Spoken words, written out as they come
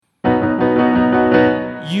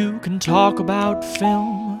You can talk about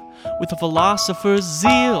film with a philosopher's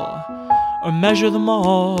zeal, or measure them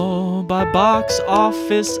all by box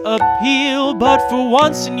office appeal. But for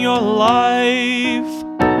once in your life,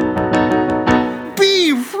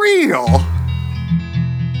 be real!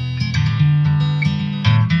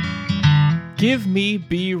 Give me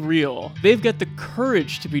Be Real. They've got the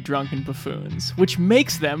courage to be drunken buffoons, which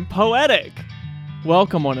makes them poetic.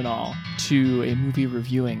 Welcome, one and all, to a movie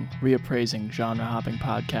reviewing, reappraising, genre-hopping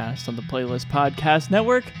podcast on the Playlist Podcast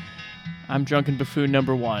Network. I'm Drunken Buffoon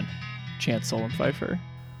number 1, Chance Solon Pfeiffer.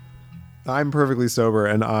 I'm perfectly sober,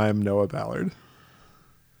 and I'm Noah Ballard.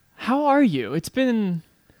 How are you? It's been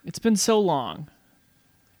so long.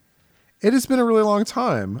 It has been a really long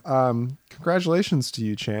time. Congratulations to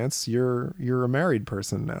you, Chance. You're a married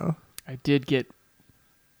person now. I did get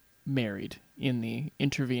married in the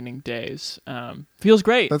intervening days. Feels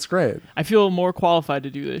great. That's great. I feel more qualified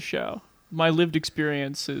to do this show. My lived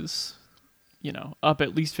experience is, up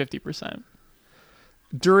at least 50%.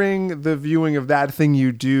 During the viewing of That Thing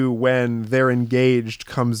You Do when They're Engaged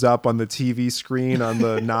comes up on the TV screen on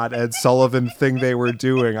the Not Ed Sullivan thing they were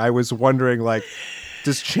doing, I was wondering,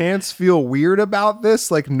 does Chance feel weird about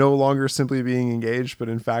this? No longer simply being engaged, but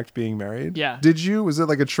in fact being married? Yeah. Did you? Was it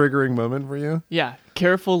a triggering moment for you? Yeah.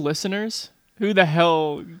 Careful listeners. Who the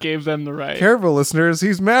hell gave them the right? Careful listeners,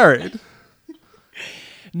 he's married.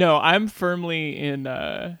 No, I'm firmly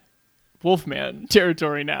in Wolfman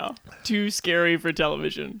territory now. Too scary for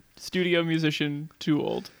television. Studio musician, too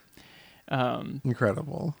old.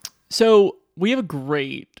 Incredible. So we have a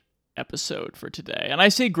great episode for today, and I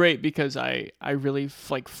say great because I really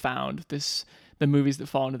found the movies that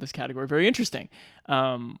fall into this category very interesting.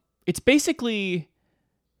 It's basically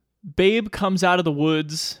Babe comes out of the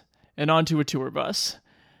woods and onto a tour bus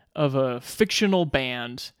of a fictional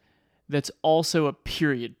band that's also a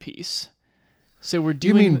period piece. So we're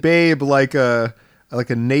doing. You mean Babe like a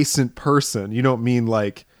nascent person? You don't mean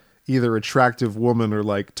either attractive woman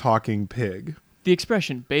or talking pig? The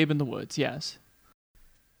expression Babe in the Woods, yes.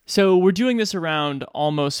 So we're doing this around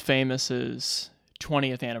Almost Famous's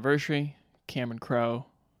 20th anniversary. Cameron Crowe,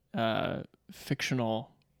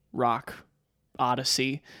 fictional rock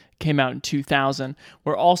odyssey, came out in 2000.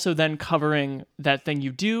 We're also then covering That Thing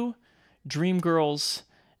You Do, Dreamgirls,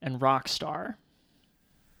 and Rockstar.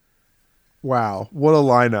 Wow, what a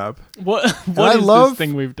lineup. What is this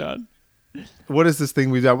thing we've done? What is this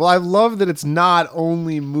thing we've done? Well, I love that it's not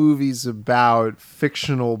only movies about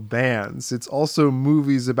fictional bands. It's also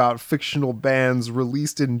movies about fictional bands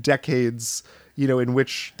released in decades, in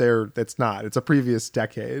which it's not. It's a previous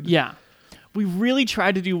decade. Yeah. We really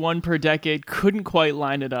tried to do one per decade. Couldn't quite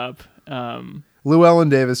line it up. Llewellyn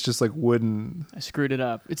Davis just wouldn't. I screwed it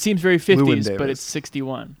up. It seems very 50s, but it's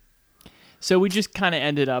 61. So we just kind of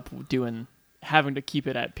ended up having to keep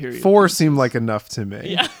it at period. 4 seemed like enough to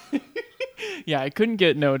me. Yeah. Yeah, I couldn't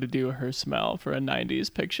get Noah to do her smell for a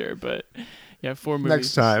 90s picture, but yeah, 4 movies.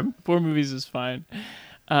 Next time. 4 movies is fine.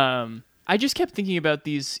 I just kept thinking about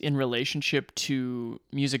these in relationship to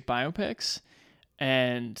music biopics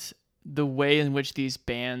and the way in which these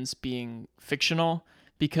bands being fictional,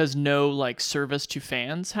 because no service to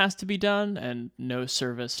fans has to be done and no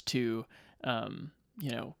service to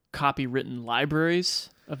copywritten libraries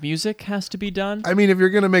of music has to be done. I mean, if you're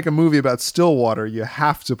going to make a movie about Stillwater, you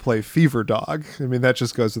have to play Fever Dog. I mean, that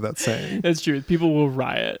just goes without saying. That's true. People will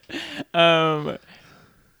riot. But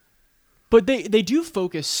they do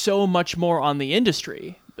focus so much more on the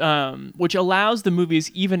industry, which allows the movies,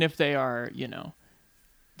 even if they are,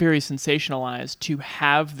 very sensationalized, to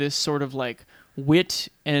have this sort of wit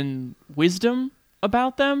and wisdom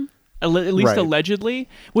about them, at least right. Allegedly,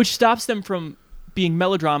 which stops them from being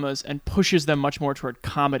melodramas and pushes them much more toward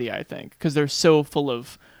comedy, I think, because they're so full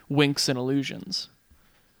of winks and allusions.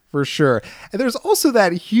 For sure. And there's also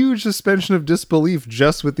that huge suspension of disbelief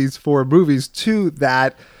just with these 4 movies, too,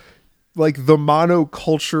 that the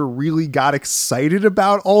monoculture really got excited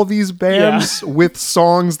about all these bands with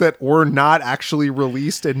songs that were not actually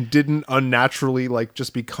released and didn't unnaturally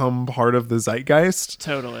just become part of the zeitgeist.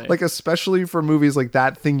 Totally. Especially for movies like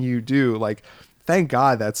That Thing You Do, thank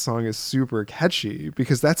God that song is super catchy,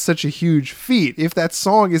 because that's such a huge feat. If that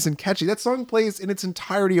song isn't catchy, that song plays in its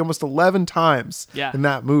entirety almost 11 times in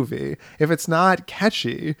that movie. If it's not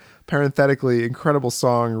catchy, parenthetically, incredible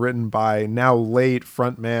song written by now late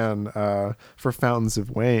frontman for Fountains of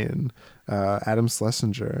Wayne, Adam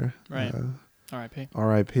Schlesinger. Right. R.I.P.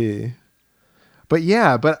 R.I.P.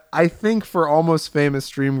 But I think for Almost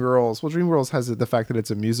Famous Dreamgirls, Dreamgirls has the fact that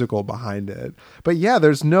it's a musical behind it. But yeah,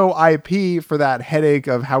 there's no IP for that headache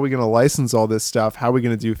of how are we going to license all this stuff? How are we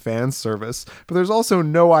going to do fan service? But there's also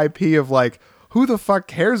no IP of who the fuck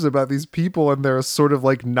cares about these people and their sort of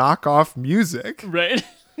like knockoff music? Right.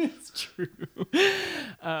 It's true.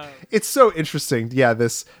 It's so interesting. Yeah,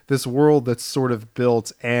 this world that's sort of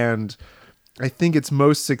built, and I think it's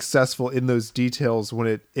most successful in those details when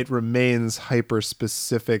it remains hyper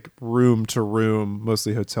specific, room to room,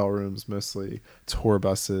 mostly hotel rooms, mostly tour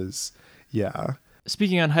buses. Yeah.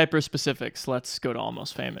 Speaking on hyper specifics, let's go to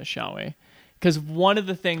Almost Famous, shall we? Because one of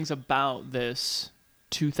the things about this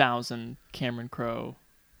 2000 Cameron Crowe,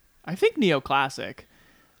 I think neoclassic,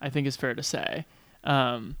 I think is fair to say,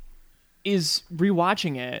 is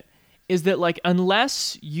rewatching it, is that like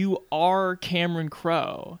unless you are Cameron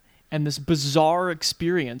Crowe and this bizarre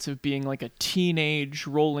experience of being like a teenage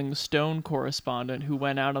Rolling Stone correspondent who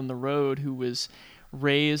went out on the road, who was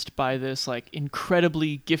raised by this like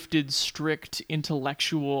incredibly gifted, strict,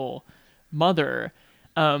 intellectual mother,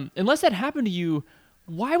 unless that happened to you,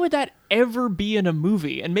 why would that ever be in a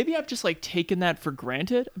movie? And maybe I've just like taken that for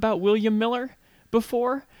granted about William Miller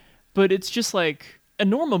before, but it's just like a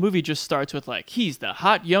normal movie just starts with like, he's the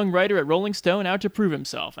hot young writer at Rolling Stone out to prove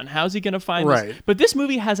himself, and how's he going to find this? But this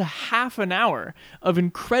movie has a half an hour of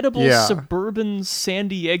incredible suburban San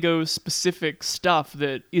Diego specific stuff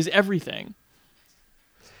that is everything.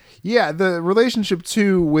 Yeah, the relationship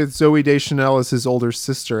too with Zooey Deschanel as his older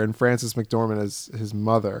sister and Frances McDormand as his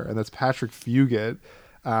mother, and that's Patrick Fugit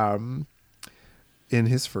in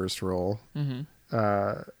his first role.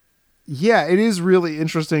 Yeah, it is really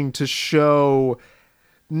interesting to show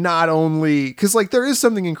not only because like there is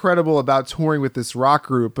something incredible about touring with this rock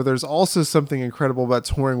group, but there's also something incredible about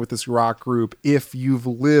touring with this rock group if you've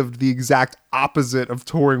lived the exact opposite of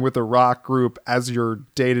touring with a rock group as your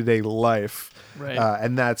day-to-day life. Right.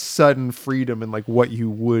 And that sudden freedom and like what you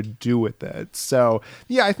would do with it. So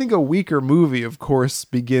yeah, I think a weaker movie, of course,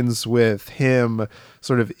 begins with him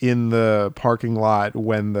sort of in the parking lot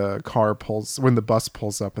when the bus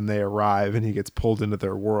pulls up and they arrive and he gets pulled into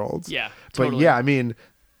their world. Yeah, totally. But yeah, I mean,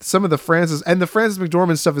 some of the Frances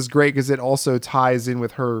McDormand stuff is great because it also ties in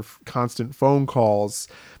with her constant phone calls,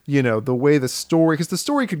 you know, the way the story, because the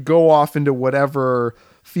story could go off into whatever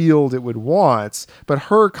field it would want, but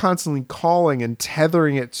her constantly calling and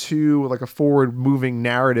tethering it to like a forward moving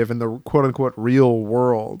narrative in the quote unquote real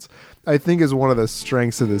world, I think is one of the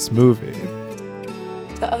strengths of this movie.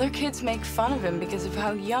 The other kids make fun of him because of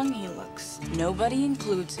how young he looks. Nobody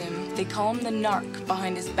includes him. They call him the narc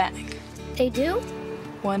behind his back. They do?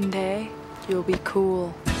 One day, you'll be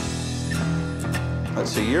cool.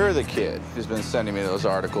 So you're the kid who's been sending me those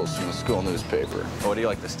articles from the school newspaper. What, do you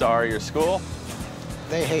like the star of your school?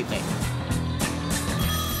 They hate me.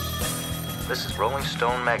 This is Rolling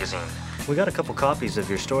Stone magazine. We got a couple copies of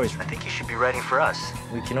your stories. I think you should be writing for us.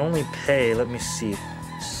 We can only pay, let me see,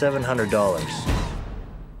 $700.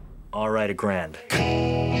 I'll write $1,000.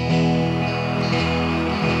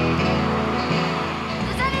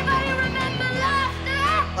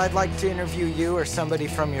 I'd like to interview you or somebody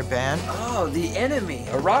from your band. Oh, The Enemy,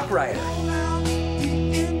 a rock writer.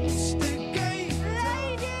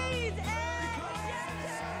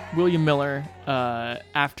 William Miller,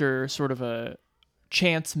 after sort of a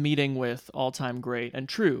chance meeting with all-time great and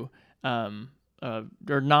true, or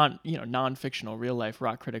non-fictional real-life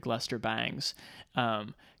rock critic Lester Bangs,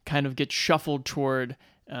 kind of gets shuffled toward.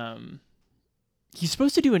 He's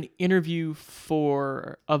supposed to do an interview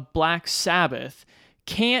of Black Sabbath.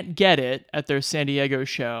 Can't get it at their San Diego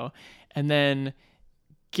show, and then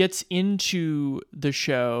gets into the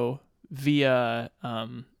show via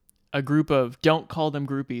a group of, don't call them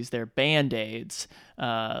groupies, they're Band-Aids,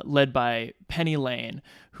 led by Penny Lane,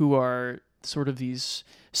 who are sort of these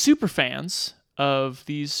super fans of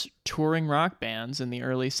these touring rock bands in the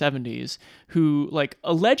early 70s who like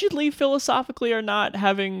allegedly philosophically are not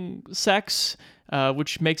having sex,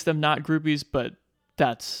 which makes them not groupies, but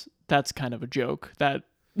that's kind of a joke.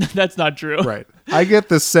 That's not true. Right. I get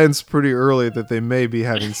the sense pretty early that they may be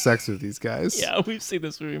having sex with these guys. Yeah, we've seen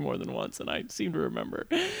this movie more than once, and I seem to remember.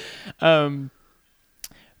 William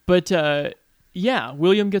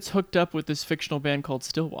gets hooked up with this fictional band called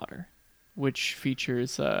Stillwater, which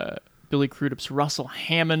features Billy Crudup's Russell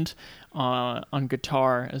Hammond on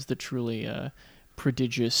guitar as the truly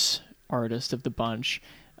prodigious artist of the bunch.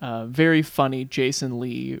 Very funny Jason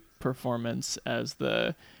Lee performance as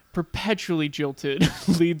the perpetually jilted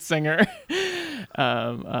lead singer,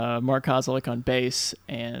 Mark Kozelek on bass,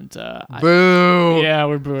 and boo.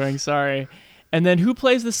 We're booing. Sorry. And then who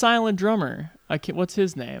plays the silent drummer? What's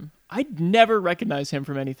his name? I'd never recognize him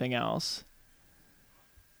from anything else.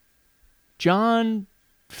 John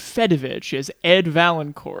Fedovich as Ed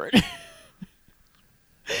Valancourt.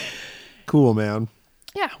 Cool, man.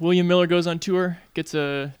 Yeah, William Miller goes on tour, gets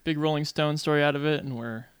a big Rolling Stone story out of it, and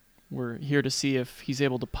we're here to see if he's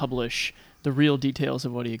able to publish the real details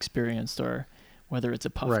of what he experienced or whether it's a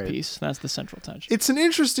puff piece. That's the central tension. It's an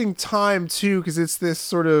interesting time, too, because it's this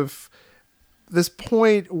sort of this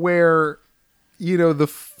point where, you know, the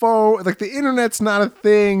phone, like the internet's not a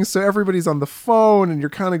thing, so everybody's on the phone and you're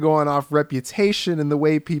kind of going off reputation and the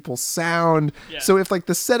way people sound. Yeah. So if like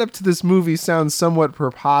the setup to this movie sounds somewhat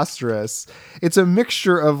preposterous, it's a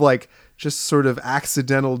mixture of like just sort of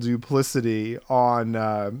accidental duplicity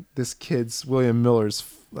on this kid's, William Miller's,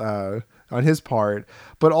 on his part,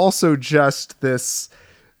 but also just this,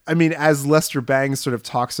 I mean, as Lester Bangs sort of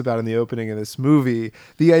talks about in the opening of this movie,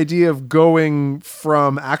 the idea of going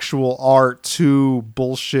from actual art to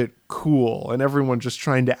bullshit cool and everyone just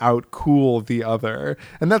trying to out-cool the other.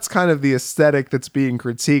 And that's kind of the aesthetic that's being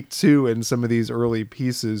critiqued too in some of these early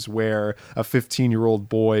pieces where a 15-year-old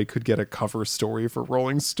boy could get a cover story for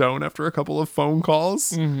Rolling Stone after a couple of phone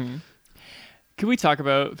calls. Mm-hmm. Can we talk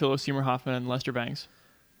about Philip Seymour Hoffman and Lester Bangs?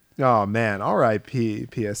 Oh man, R.I.P.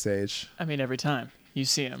 PSH. I mean, every time you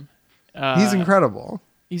see him. He's incredible.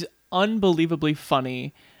 He's unbelievably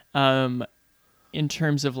funny in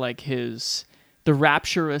terms of like the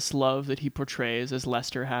rapturous love that he portrays as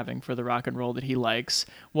Lester having for the rock and roll that he likes,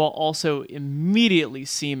 while also immediately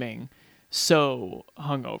seeming so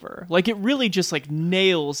hungover. Like it really just like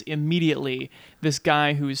nails immediately this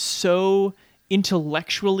guy who's so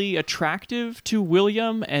intellectually attractive to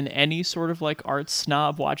William and any sort of like art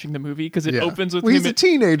snob watching the movie, because it opens with him. He's a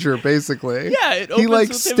teenager, basically. Yeah, it opens he like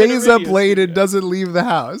with stays up late and doesn't leave the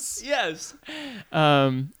house. Yes.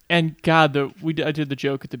 And God, I did the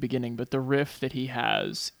joke at the beginning, but the riff that he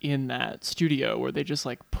has in that studio where they just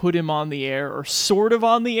like put him on the air or sort of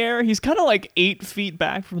on the air. He's kind of like 8 feet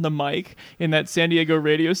back from the mic in that San Diego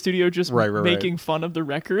radio studio, just making fun of the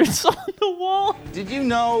records on the wall. Did you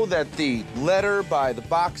know that the letter by the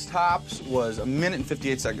Box Tops was 1 minute and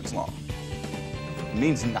 58 seconds long? It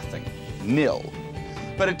means nothing. Nil.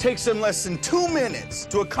 But it takes them less than 2 minutes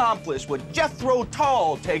to accomplish what Jethro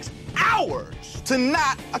Tull takes hours to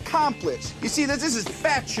not accomplish. You see, this is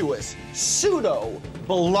fatuous, pseudo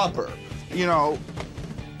blubber. You know,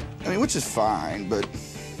 I mean, which is fine, but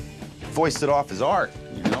voiced it off as art,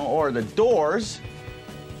 you know? Or the Doors,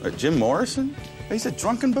 or Jim Morrison, he's a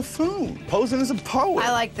drunken buffoon, posing as a poet.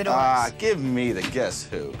 I like the Doors. Give me the Guess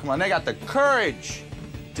Who. Come on, they got the courage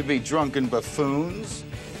to be drunken buffoons,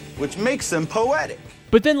 which makes them poetic.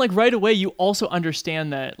 But then, like, right away, you also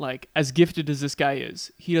understand that, like, as gifted as this guy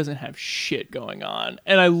is, he doesn't have shit going on.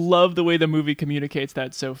 And I love the way the movie communicates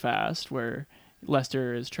that so fast, where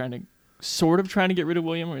Lester is trying to get rid of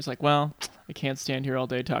William, where he's like, well, I can't stand here all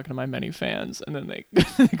day talking to my many fans. And then they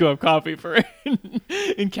go have coffee for an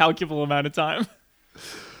incalculable amount of time.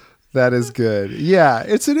 That is good. Yeah,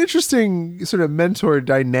 it's an interesting sort of mentor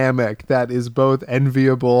dynamic that is both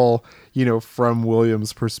enviable, you know, from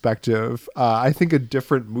William's perspective. I think a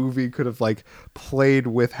different movie could have like played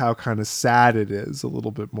with how kind of sad it is a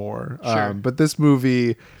little bit more. Sure. But this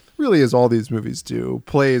movie, really as all these movies do,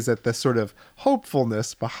 plays at the sort of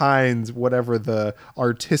hopefulness behind whatever the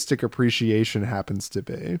artistic appreciation happens to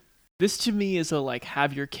be. This to me is a like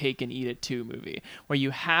have your cake and eat it too movie, where you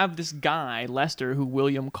have this guy, Lester, who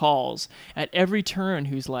William calls at every turn,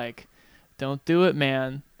 who's like, don't do it,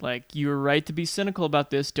 man. Like, you're right to be cynical about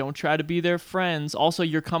this. Don't try to be their friends. Also,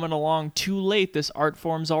 you're coming along too late. This art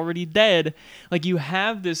form's already dead. Like, you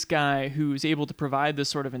have this guy who's able to provide this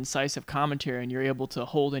sort of incisive commentary, and you're able to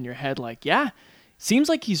hold in your head like, yeah, seems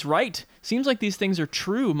like he's right. Seems like these things are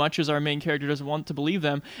true, much as our main character doesn't want to believe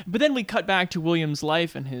them. But then we cut back to William's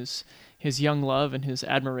life and his young love and his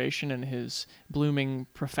admiration and his blooming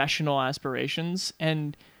professional aspirations.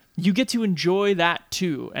 And you get to enjoy that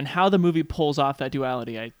too. And how the movie pulls off that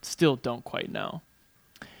duality, I still don't quite know.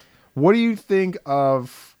 What do you think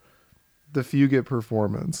of the Fugit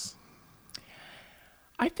performance?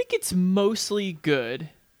 I think it's mostly good.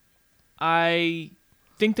 I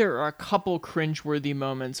think there are a couple cringeworthy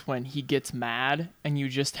moments when he gets mad and you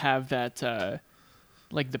just have that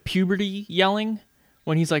like the puberty yelling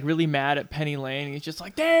when he's like really mad at Penny Lane. He's just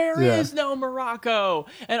like, there is no Morocco.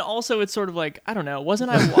 And also it's sort of like, I don't know,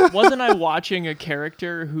 wasn't I watching a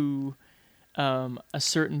character who a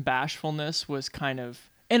certain bashfulness was kind of,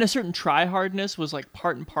 and a certain try-hardness was like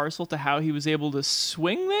part and parcel to how he was able to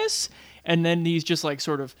swing this, and then he's just like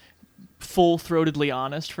sort of full-throatedly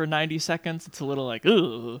honest for 90 seconds. It's a little like,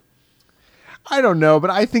 ugh. I don't know, but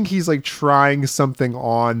I think he's like trying something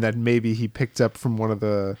on that maybe he picked up from one of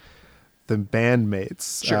the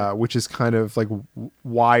bandmates, sure. Which is kind of like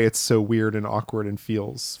why it's so weird and awkward and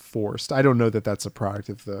feels forced. I don't know that that's a product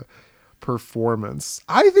of the performance.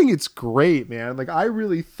 I think it's great, man. Like, I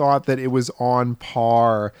really thought that it was on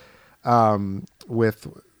par with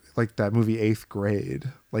like that movie Eighth Grade.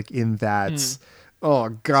 Like, in that, oh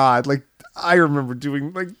God, like I remember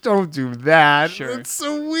doing like, don't do that. Sure. It's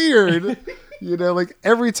so weird. You know, like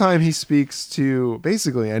every time he speaks to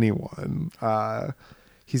basically anyone,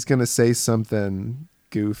 he's gonna say something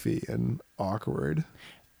goofy and awkward.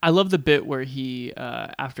 I love the bit where he,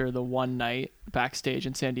 after the one night backstage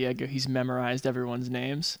in San Diego, he's memorized everyone's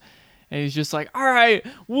names. And he's just like, all right,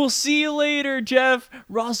 we'll see you later, Jeff,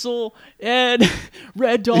 Russell, Ed,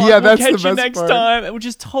 Red Dog. Yeah, we'll that's the catch you best next part. time. Which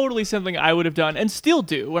is totally something I would have done and still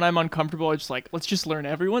do when I'm uncomfortable. I just like, let's just learn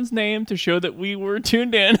everyone's name to show that we were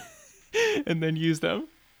tuned in and then use them.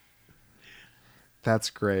 That's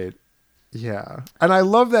great. Yeah. And I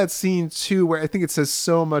love that scene too, where I think it says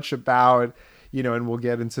so much about, you know, and we'll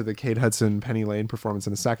get into the Kate Hudson, Penny Lane performance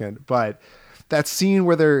in a second, but that scene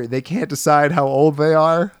where they can't decide how old they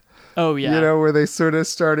are. Oh, yeah. You know, where they sort of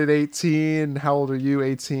start at 18. How old are you?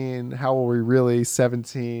 18. How old are we really?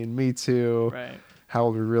 17. Me too. Right. How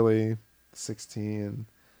old are we really? 16.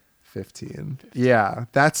 15. Yeah.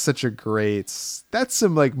 That's such a that's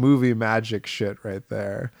some like movie magic shit right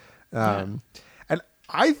there. And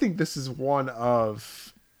I think this is one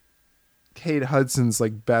of Kate Hudson's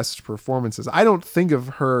like best performances. I don't think of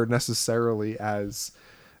her necessarily as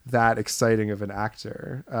that exciting of an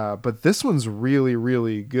actor, but this one's really,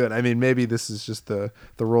 really good. I mean, maybe this is just the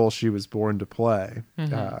role she was born to play,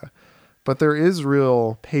 but there is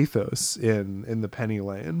real pathos in the Penny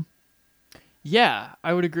Lane. Yeah,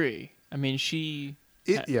 I would agree. I mean, she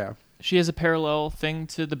has a parallel thing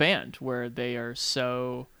to the band where they are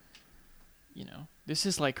so, you know, this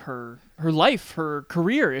is like her life, her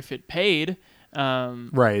career, if it paid,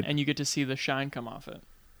 right, and you get to see the shine come off it.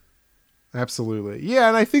 Absolutely. Yeah,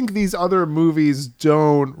 and I think these other movies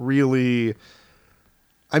don't really,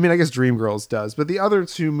 I mean, I guess Dreamgirls does, but the other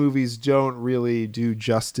two movies don't really do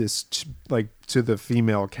justice to the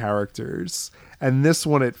female characters. And this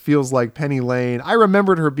one, it feels like Penny Lane, I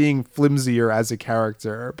remembered her being flimsier as a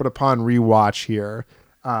character, but upon rewatch here,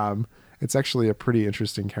 it's actually a pretty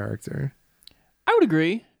interesting character. I would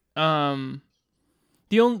agree. The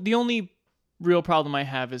only real problem I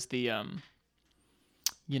have is the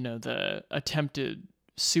the attempted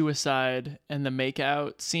suicide and the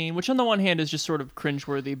makeout scene, which on the one hand is just sort of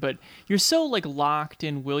cringeworthy, but you're so like locked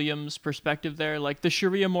in Williams' perspective there. Like the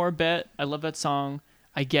Sharia Moore bet, I love that song.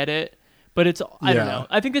 I get it, but I don't know.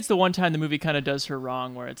 I think it's the one time the movie kind of does her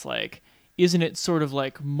wrong where it's like, isn't it sort of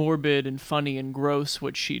like morbid and funny and gross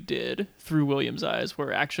what she did through Williams' eyes,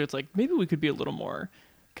 where actually it's like, maybe we could be a little more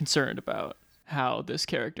concerned about how this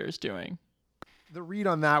character is doing. The read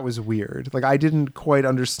on that was weird. Like, I didn't quite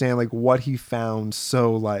understand like what he found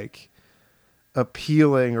so like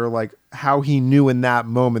appealing, or like how he knew in that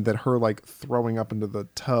moment that her like throwing up into the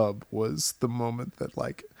tub was the moment that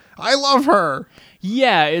like, I love her.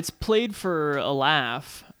 Yeah, it's played for a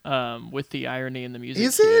laugh, with the irony in the music.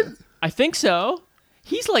 Is it? I think so.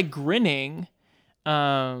 He's like grinning.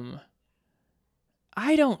 I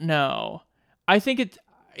don't know. I think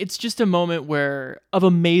it's just a moment of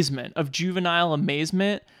amazement, of juvenile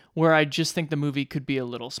amazement, where I just think the movie could be a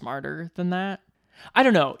little smarter than that. I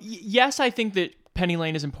don't know. Yes, I think that Penny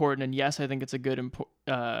Lane is important, and yes, I think it's a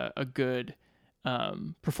good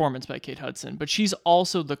performance by Kate Hudson. But she's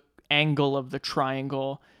also the angle of the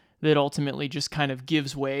triangle that ultimately just kind of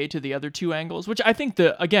gives way to the other two angles, which I think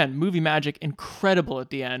movie magic, incredible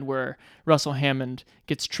at the end, where Russell Hammond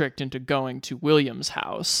gets tricked into going to Williams'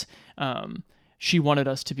 house. She wanted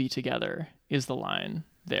us to be together is the line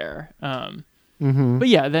there. But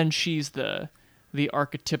yeah, then she's the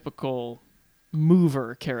archetypical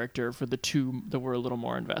mover character for the two that we're a little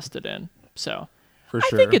more invested in. So For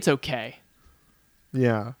sure. I think it's okay.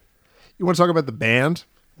 Yeah. You want to talk about the band?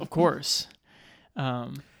 Of course.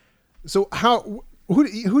 So who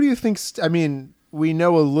do you think, I mean, we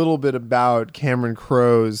know a little bit about Cameron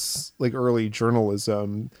Crowe's like early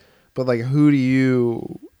journalism, but like who do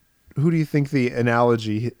you think the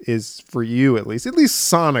analogy is for you, at least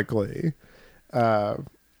sonically?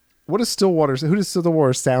 Who does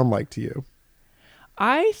Stillwater sound like to you?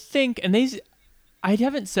 I think, I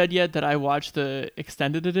haven't said yet that I watched the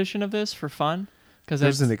extended edition of this for fun.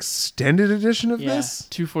 There's an extended edition of this?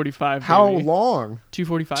 2:45. How long?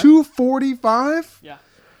 2:45. 2:45? Yeah.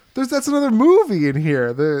 That's another movie in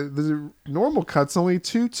here. The normal cut's only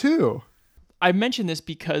 2:2. I mention this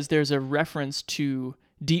because there's a reference to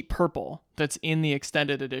Deep Purple that's in the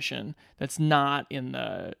extended edition that's not in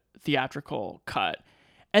the theatrical cut.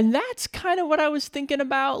 And that's kind of what I was thinking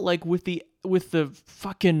about, like with the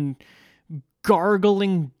fucking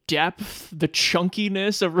gargling depth, the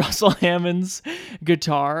chunkiness of Russell Hammond's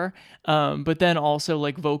guitar, but then also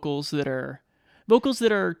like vocals that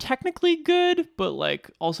are technically good, but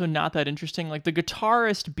like also not that interesting. Like the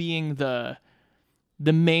guitarist being the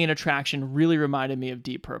main attraction really reminded me of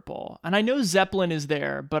Deep Purple. And I know Zeppelin is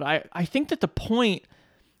there, but I think that the point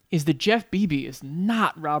is that Jeff Beebe is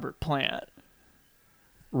not Robert Plant.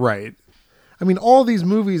 Right. I mean, all these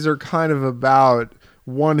movies are kind of about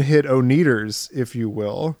one-hit oneaters, if you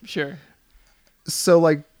will. Sure. So,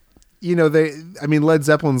 like, you know, Led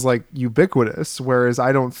Zeppelin's like ubiquitous, whereas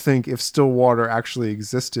I don't think if Stillwater actually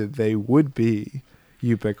existed, they would be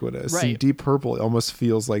ubiquitous. Right. And Deep Purple almost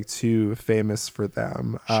feels like too famous for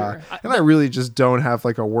them. Sure. And I really just don't have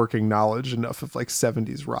like a working knowledge enough of like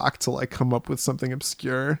 70s rock to like come up with something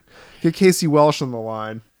obscure. Get Casey Welsh on the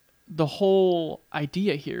line. The whole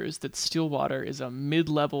idea here is that Stillwater is a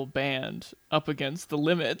mid-level band up against the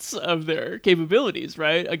limits of their capabilities,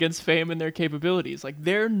 right? Against fame and their capabilities. Like,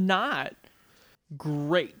 they're not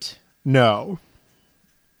great. No.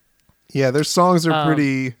 Yeah, their songs are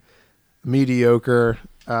pretty mediocre.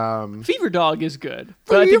 Fever Dog is good,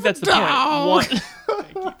 but I think that's the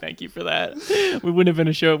point. Thank you for that. We wouldn't have been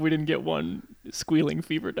a show if we didn't get one squealing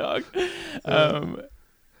Fever Dog.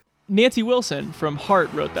 Nancy Wilson from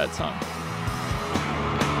Heart wrote that song.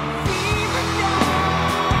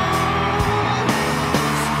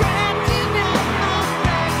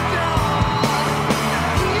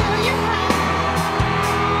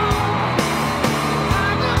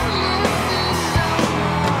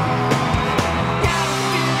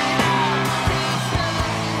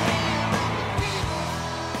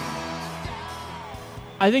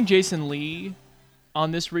 I think Jason Lee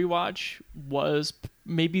on this rewatch was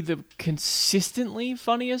maybe the consistently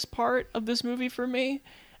funniest part of this movie for me.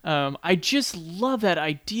 I just love that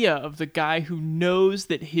idea of the guy who knows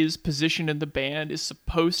that his position in the band is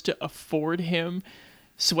supposed to afford him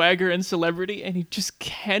swagger and celebrity, and he just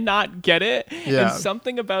cannot get it. Yeah. And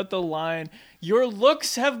something about the line, "Your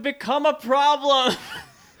looks have become a problem,"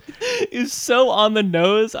 is so on the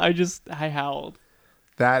nose. I howled.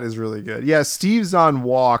 That is really good. Yeah, Steve Zahn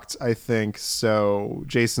walked, I think, so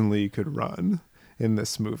Jason Lee could run in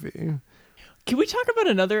this movie. Can we talk about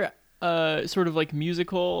another sort of like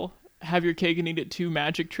musical have your cake and eat it too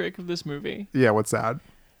magic trick of this movie? Yeah, what's that?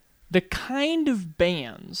 The kind of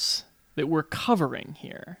bands that we're covering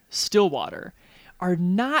here, Stillwater, are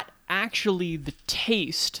not actually the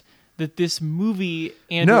taste that this movie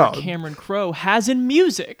and Cameron Crowe has in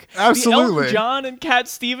music. Absolutely. The Elton John and Cat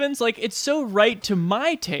Stevens, like, it's so right to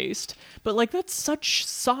my taste, but like that's such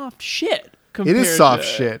soft shit. It is soft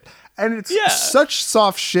shit. And it's such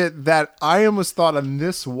soft shit that I almost thought on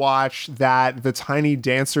this watch that the Tiny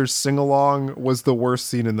Dancers sing-along was the worst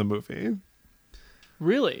scene in the movie.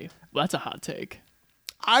 Really? Well, that's a hot take.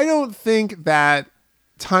 I don't think that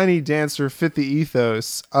Tiny Dancer fit the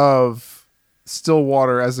ethos of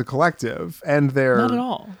Stillwater as a collective and their not at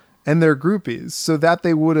all, and their groupies, so that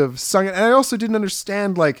they would have sung it. And I also didn't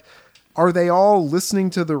understand, like, are they all listening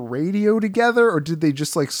to the radio together, or did they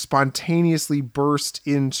just like spontaneously burst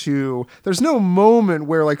into? There's no moment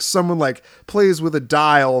where like someone like plays with a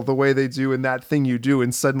dial the way they do in That Thing You Do,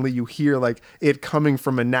 and suddenly you hear like it coming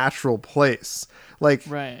from a natural place. Like,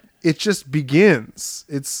 right. It just begins.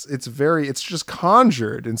 It's just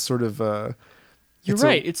conjured in sort of a. You're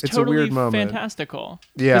right. It's totally a weird moment. fantastical.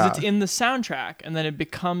 Yeah. Because it's in the soundtrack, and then it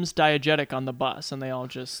becomes diegetic on the bus, and they all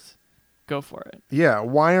just go for it. Yeah.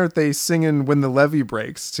 Why aren't they singing When the Levee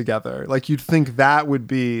Breaks together? Like, you'd think that would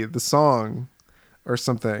be the song or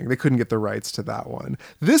something. They couldn't get the rights to that one.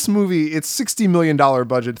 This movie, its $60 million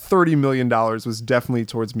budget, $30 million was definitely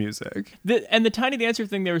towards music. And the Tiny Dancer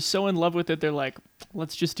thing, they were so in love with it, they're like,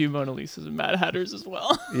 let's just do Mona Lisa's and Mad Hatters as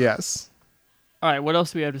well. Yes. All right, what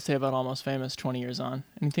else do we have to say about Almost Famous 20 years on?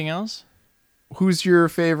 Anything else? Who's your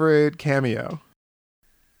favorite cameo?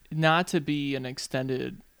 Not to be an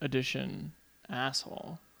extended edition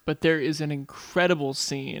asshole, but there is an incredible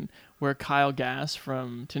scene where Kyle Gass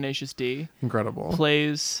from Tenacious D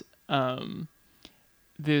plays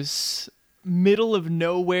this middle of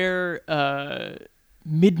nowhere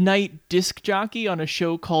midnight disc jockey on a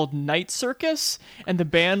show called Night Circus, and the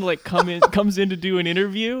band like comes in to do an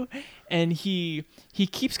interview, and he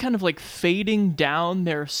keeps kind of like fading down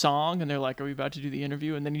their song, and they're like, are we about to do the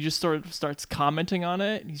interview? And then he just sort of starts commenting on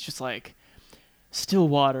it, and he's just like,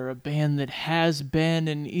 Stillwater, a band that has been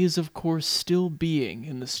and is of course still being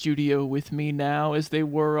in the studio with me now as they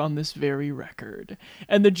were on this very record.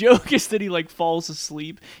 And the joke is that he like falls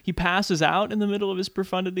asleep. He passes out in the middle of his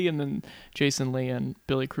profundity, and then Jason Lee and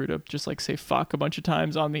Billy Crudup just like say fuck a bunch of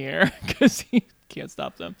times on the air because Can't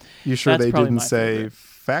stop them. You sure That's they probably didn't my say favorite.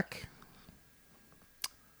 feck?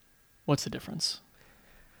 What's the difference?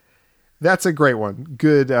 That's a great one.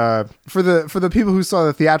 Good for the people who saw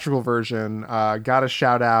the theatrical version. Got to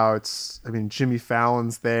shout out. I mean, Jimmy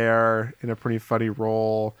Fallon's there in a pretty funny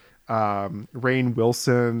role. Rainn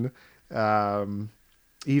Wilson,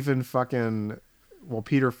 even fucking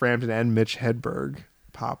Peter Frampton and Mitch Hedberg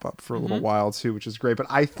pop up for a little while too, which is great. But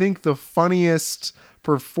I think the funniest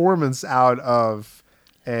performance out of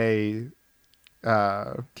a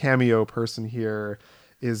cameo person here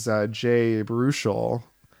is Jay Baruchel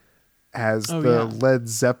as Led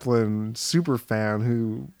Zeppelin super fan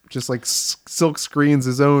who just like silk screens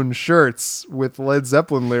his own shirts with Led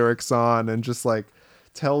Zeppelin lyrics on and just like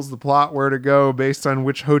tells the plot where to go based on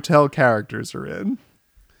which hotel characters are in.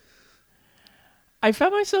 I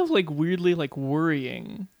found myself like weirdly like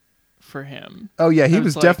worrying for him. Oh yeah, he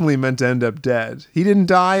was definitely meant to end up dead. He didn't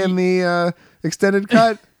die in the extended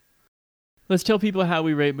cut. Let's tell people how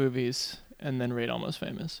we rate movies and then rate Almost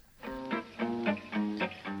Famous.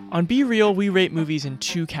 On Be Real, we rate movies in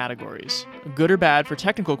two categories, a good or bad for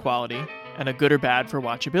technical quality and a good or bad for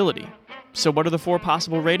watchability. So what are the 4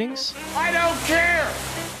 possible ratings? I don't care!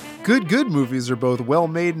 Good movies are both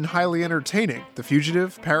well-made and highly entertaining. The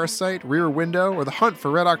Fugitive, Parasite, Rear Window, or The Hunt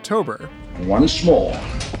for Red October. Once more,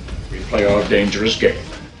 we play our dangerous game.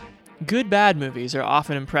 Good bad movies are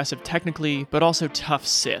often impressive technically, but also tough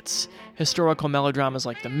sits. Historical melodramas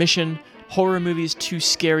like The Mission, horror movies too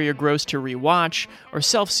scary or gross to rewatch, or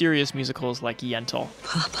self-serious musicals like Yentl.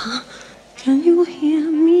 Papa, can you hear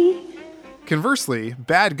me? Conversely,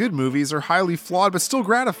 bad good movies are highly flawed but still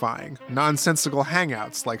gratifying. Nonsensical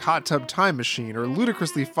hangouts like Hot Tub Time Machine or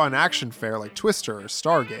ludicrously fun action fare like Twister or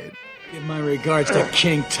Stargate. Give my regards to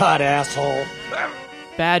King Tut, asshole.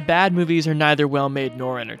 Bad movies are neither well-made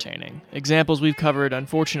nor entertaining. Examples we've covered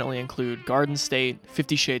unfortunately include Garden State,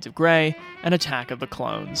 50 Shades of Grey, and Attack of the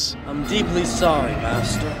Clones. I'm deeply sorry,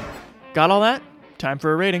 Master. Got all that? Time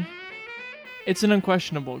for a rating. It's an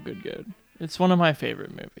unquestionable good. It's one of my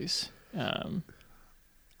favorite movies.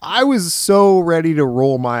 I was so ready to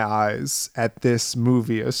roll my eyes at this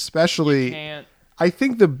movie, especially... I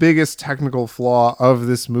think the biggest technical flaw of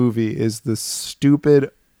this movie is the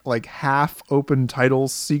stupid... like half open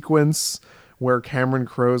titles sequence where Cameron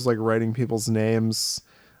Crowe's like writing people's names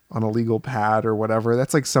on a legal pad or whatever.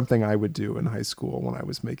 That's like something I would do in high school when I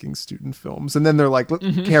was making student films. And then they're like,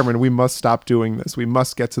 Cameron, we must stop doing this. We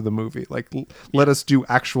must get to the movie. Like, let us do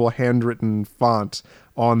actual handwritten font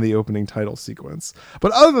on the opening title sequence.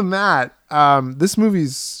 But other than that, this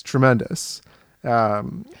movie's tremendous.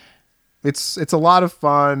 It's a lot of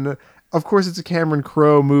fun. Of course, it's a Cameron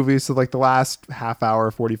Crowe movie, so like the last half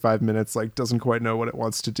hour, 45 minutes, like doesn't quite know what it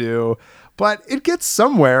wants to do. But it gets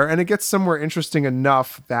somewhere, and it gets somewhere interesting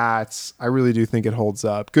enough that I really do think it holds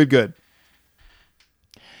up. Good.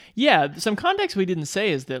 Yeah, some context we didn't say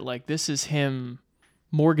is that like this is him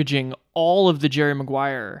mortgaging all of the Jerry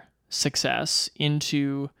Maguire success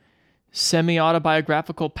into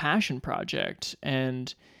semi-autobiographical passion project,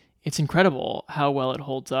 and it's incredible how well it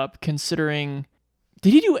holds up considering...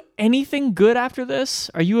 Did he do anything good after this?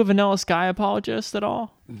 Are you a Vanilla Sky apologist at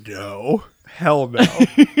all? No. Hell no.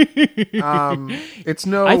 It's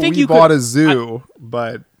no, I think we bought a zoo,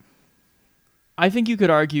 but... I think you could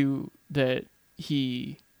argue that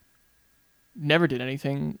he never did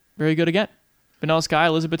anything very good again. Vanilla Sky,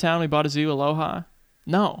 Elizabethtown, We Bought a Zoo, Aloha.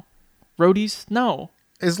 No. Roadies? No.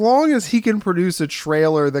 As long as he can produce a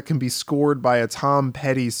trailer that can be scored by a Tom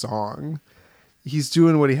Petty song, he's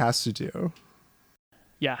doing what he has to do.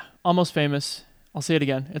 Yeah, Almost Famous. I'll say it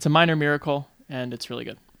again. It's a minor miracle, and it's really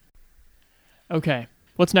good. Okay,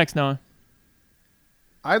 what's next, Noah?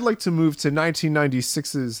 I'd like to move to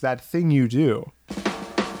 1996's That Thing You Do.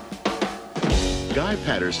 Guy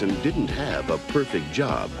Patterson didn't have a perfect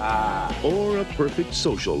job or a perfect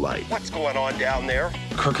social life. What's going on down there?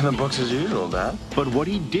 Cooking the books as usual, Dad. But what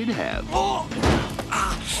he did have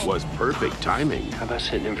was perfect timing. How about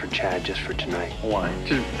sitting in for Chad just for tonight? Why?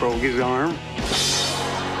 Just broke his arm.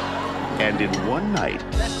 And in one night...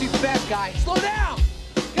 That's too fast, Guy. Slow down!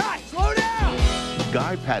 Guy, slow down!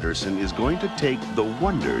 Guy Patterson is going to take the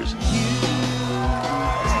wonders... It's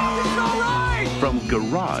all right! From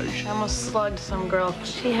garage... I almost slugged some girl.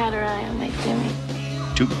 She had her eye on my Jimmy.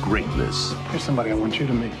 To greatness. Here's somebody I want you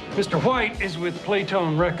to meet. Mr. White is with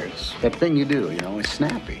Playtone Records. That thing you do, is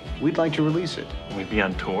snappy. We'd like to release it. We'd be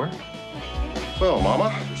on tour? Well,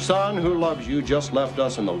 Mama, your son who loves you just left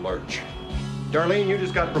us in the lurch. Darlene, you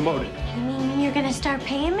just got promoted. You mean you're gonna start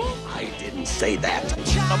paying me? I didn't say that.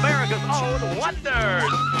 America's Own Wonders!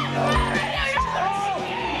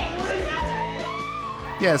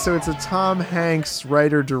 Yeah, so it's a Tom Hanks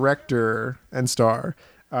writer, director, and star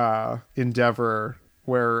endeavor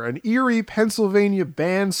where an Erie, Pennsylvania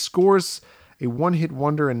band scores a one-hit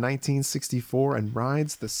wonder in 1964 and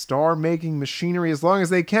rides the star-making machinery as long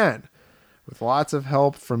as they can, with lots of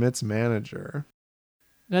help from its manager.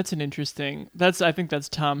 That's an interesting. I think that's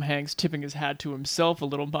Tom Hanks tipping his hat to himself a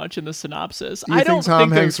little much in the synopsis. You think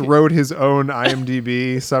Tom Hanks wrote his own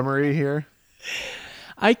IMDb summary here?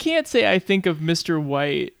 I can't say I think of Mr.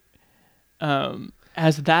 White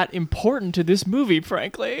as that important to this movie,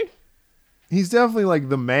 frankly. He's definitely like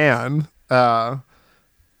the man.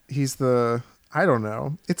 He's the, I don't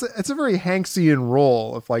know. It's a very Hanksian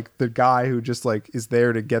role of like the guy who just like is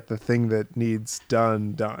there to get the thing that needs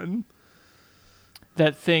done.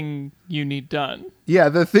 That thing you need done. Yeah,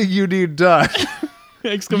 the thing you need done.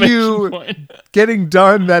 Exclamation point. Getting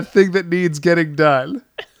done, that thing that needs getting done.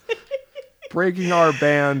 Breaking our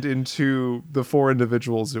band into the four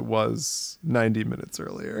individuals it was 90 minutes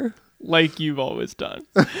earlier. Like you've always done.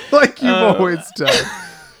 Like you've always done.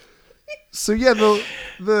 So yeah,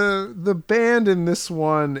 the band in this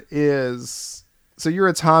one is... So you're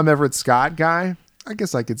a Tom Everett Scott guy? I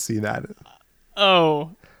guess I could see that.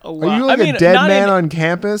 Oh, a lot. Are you like a dead man on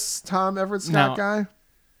campus Tom Everett Scott guy?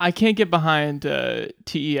 I can't get behind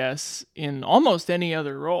TES in almost any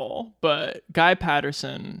other role, but Guy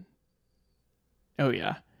Patterson... Oh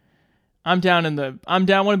yeah, want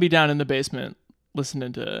to be down in the basement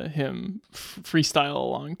listening to him freestyle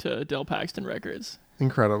along to Del Paxton records.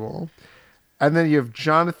 Incredible. And then you have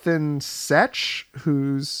Jonathan Setch,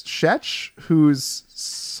 who's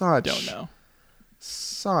such Don't know.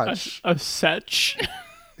 Such a Setch.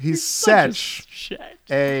 He's Setch,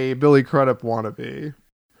 a Billy Crudup wannabe.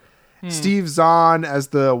 Steve Zahn as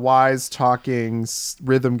the wise talking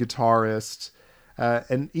rhythm guitarist.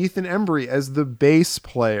 And Ethan Embry as the bass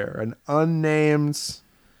player, an unnamed...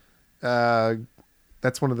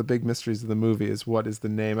 that's one of the big mysteries of the movie, is what is the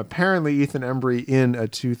name. Apparently, Ethan Embry, in a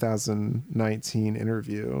 2019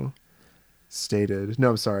 interview,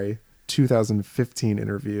 2015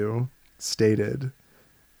 interview, stated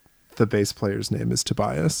the bass player's name is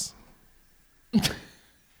Tobias.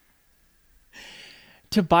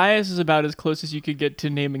 Tobias is about as close as you could get to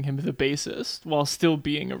naming him the bassist while still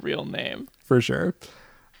being a real name. For sure.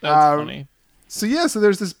 That's funny. So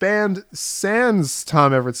there's this band sans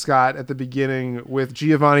Tom Everett Scott at the beginning with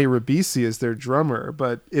Giovanni Ribisi as their drummer,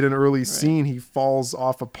 but in an early scene he falls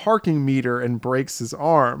off a parking meter and breaks his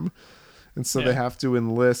arm. And so they have to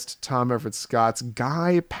enlist Tom Everett Scott's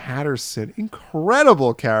Guy Patterson,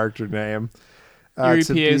 incredible character name. Erie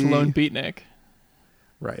PA's Lone Beatnik.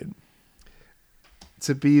 Right.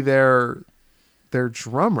 To be their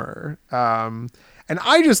drummer. And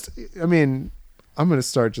I'm going to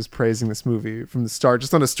start just praising this movie from the start,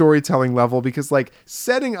 just on a storytelling level, because like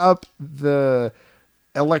setting up the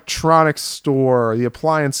electronics store, the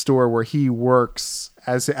appliance store where he works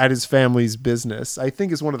at his family's business, I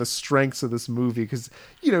think is one of the strengths of this movie. Because,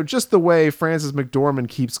 just the way Frances McDormand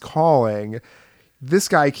keeps calling, this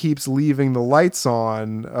guy keeps leaving the lights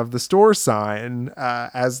on of the store sign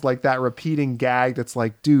as like that repeating gag that's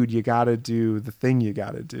like, dude, you got to do the thing you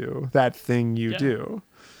got to do, that thing you do.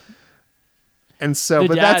 And so,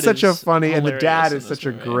 but that's such a funny, and the dad is such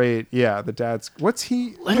a great, the dad's,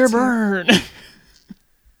 Let her burn.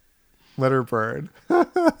 Let her burn.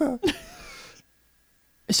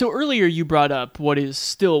 So earlier you brought up what is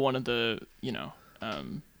still one of the,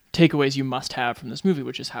 takeaways you must have from this movie,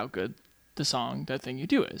 which is how good the song That Thing You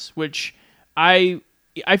Do is, which I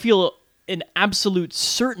feel an absolute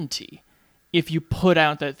certainty. If you put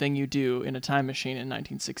out That Thing You Do in a time machine in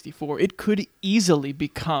 1964, it could easily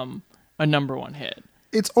become a number one hit.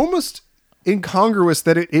 It's almost incongruous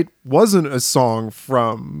that it wasn't a song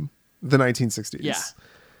from the 1960s. Yeah,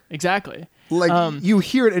 exactly. Like you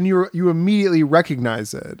hear it and you immediately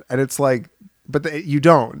recognize it, and it's like, but you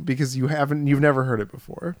don't, because you've never heard it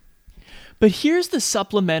before. But here's the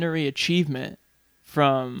supplementary achievement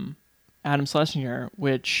from Adam Schlesinger,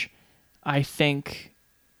 which I think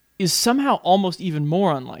is somehow almost even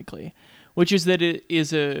more unlikely, which is that it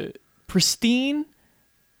is a pristine,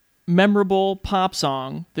 memorable pop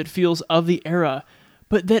song that feels of the era,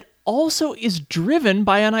 but that also is driven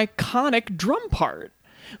by an iconic drum part.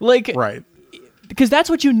 Right. Because that's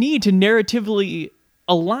what you need to narratively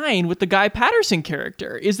align with the Guy Patterson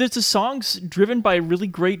character, is that it's a song's driven by really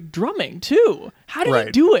great drumming too. How did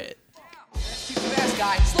he do it? That's too fast,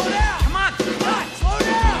 guy. Slow down. Come on. Slow down. Too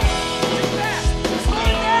fast. Slow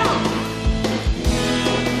down.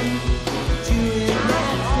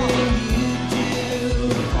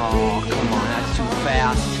 Oh, come on. That's too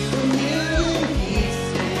fast.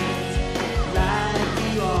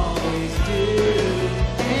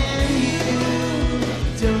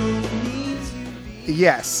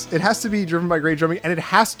 Yes, it has to be driven by great drumming, and it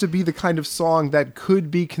has to be the kind of song that could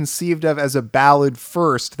be conceived of as a ballad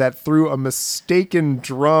first, that through a mistaken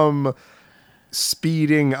drum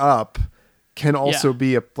speeding up can also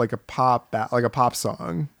be a pop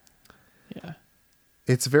song. Yeah.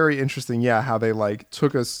 It's very interesting, how they like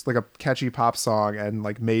took us like a catchy pop song and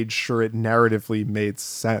like made sure it narratively made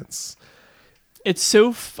sense. It's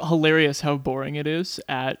so hilarious how boring it is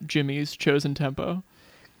at Jimmy's chosen tempo.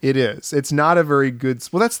 It is. It's not a very good.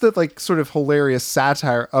 Well, that's the like sort of hilarious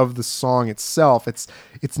satire of the song itself. It's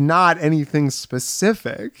not anything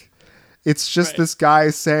specific. It's just this guy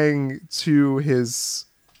saying to his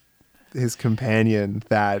companion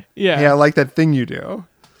that, hey, I like that thing you do.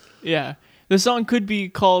 Yeah. The song could be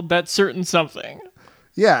called That Certain Something.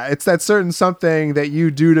 Yeah, it's that certain something that you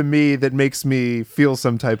do to me that makes me feel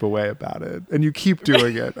some type of way about it. And you keep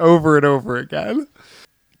doing it over and over again.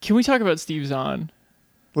 Can we talk about Steve Zahn?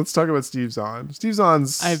 Let's talk about Steve Zahn. Steve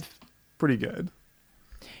Zahn's pretty good.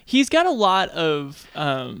 He's got a lot of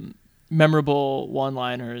memorable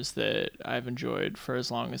one-liners that I've enjoyed for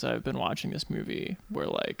as long as I've been watching this movie, where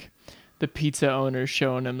like the pizza owner's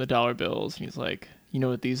showing him the dollar bills and he's like, you know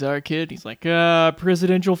what these are, kid? He's like,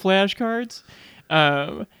 presidential flashcards.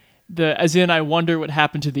 As in, I wonder what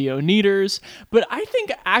happened to the Oneaters. But I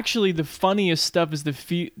think actually the funniest stuff is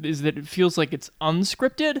that it feels like it's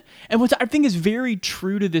unscripted. And what I think is very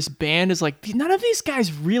true to this band is like none of these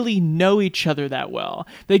guys really know each other that well.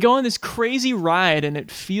 They go on this crazy ride, and it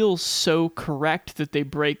feels so correct that they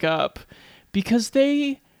break up because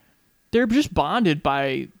they're just bonded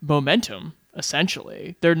by momentum.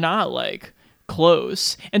 Essentially, they're not like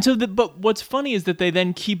close. And so but what's funny is that they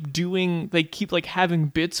then keep like having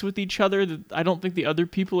bits with each other that I don't think the other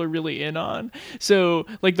people are really in on. So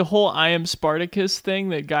like the whole I am Spartacus thing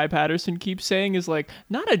that Guy Patterson keeps saying is like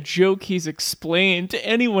not a joke he's explained to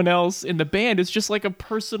anyone else in the band. It's just like a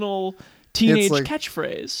personal teenage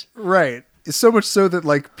catchphrase. Right. So much so that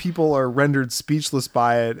like people are rendered speechless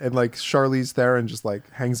by it, and like Charlize Theron just like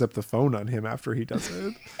hangs up the phone on him after he does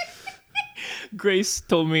it. Grace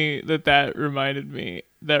told me that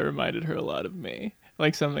reminded her a lot of me,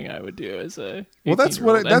 like something I would do as a that's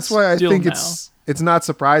why I think it's not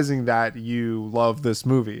surprising that you love this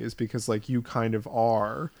movie, is because like you kind of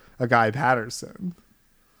are a Guy Patterson.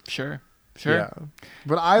 Sure. Yeah,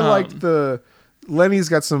 but I like Lenny's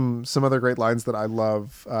got some other great lines that I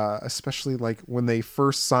love, especially like when they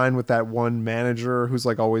first sign with that one manager who's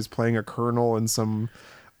like always playing a colonel in some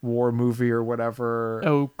war movie or whatever.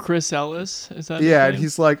 Oh, Chris Ellis? Is that yeah, and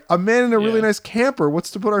he's like, a man in a really nice camper. What's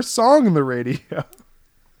to put our song in the radio?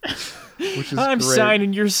 Which is I'm great.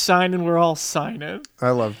 signing, you're signing, we're all signing. I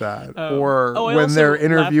love that. They're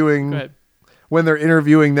interviewing when they're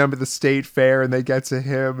interviewing them at the state fair and they get to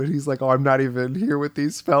him and he's like, oh, I'm not even here with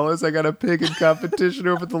these fellas. I got a pig in competition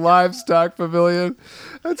over at the livestock pavilion.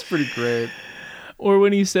 That's pretty great. Or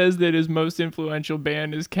when he says that his most influential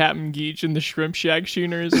band is Captain Geach and the Shrimp Shack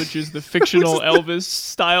Shooners, which is the fictional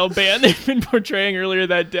Elvis-style band they've been portraying earlier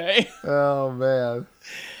that day. Oh, man.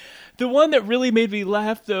 The one that really made me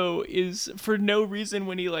laugh, though, is for no reason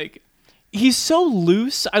when he's so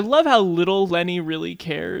loose. I love how little Lenny really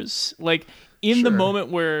cares. Like, in the moment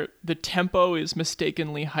where the tempo is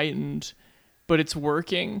mistakenly heightened, but it's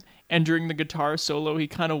working, and during the guitar solo, he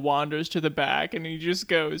kind of wanders to the back and he just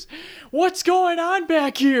goes, "What's going on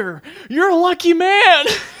back here? You're a lucky man."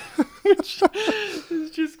 Which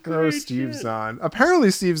is just great. Oh, Steve Zahn. Apparently,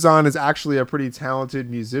 Steve Zahn is actually a pretty talented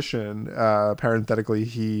musician. Parenthetically,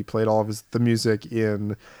 he played all of the music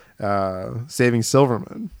in Saving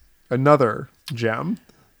Silverman, another gem.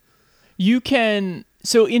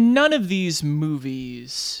 So in none of these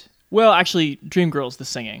movies, well, actually, Dreamgirls, the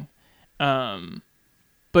singing.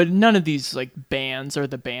 But none of these like bands are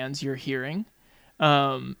the bands you're hearing.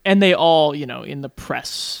 And they all, in the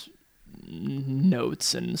press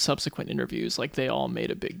notes and subsequent interviews, like they all made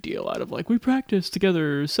a big deal out of like, we practiced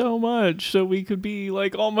together so much so we could be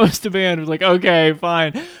like almost a band. It was like, okay,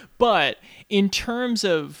 fine. But in terms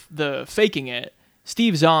of the faking it,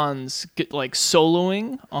 Steve Zahn's like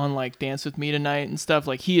soloing on like Dance With Me Tonight and stuff,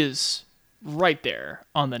 like he is right there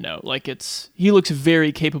on the note. Like he looks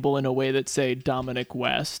very capable in a way that, say, Dominic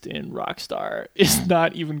West in Rockstar is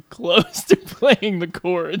not even close to playing the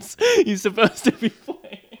chords he's supposed to be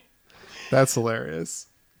playing. That's hilarious.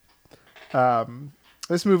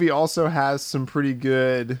 This movie also has some pretty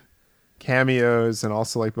good cameos and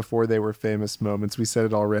also like before they were famous moments. We said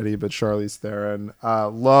it already, but Charlize Theron.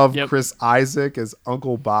 Love Chris Isaac as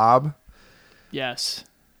Uncle Bob. Yes.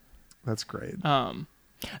 That's great.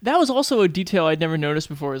 That was also a detail I'd never noticed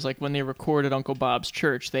before, is like when they record at Uncle Bob's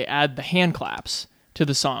church, they add the hand claps to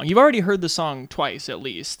the song. You've already heard the song twice at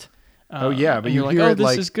least. Oh yeah, but and you you're hear like, oh, it this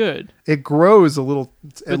like is good. it grows a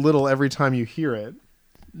little every time you hear it.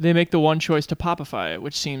 They make the one choice to popify it,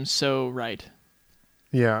 which seems so right.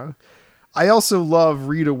 Yeah. I also love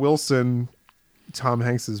Rita Wilson, Tom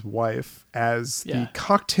Hanks's wife, as the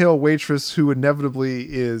cocktail waitress who inevitably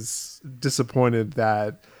is disappointed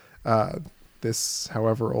that this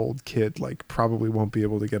however old kid like probably won't be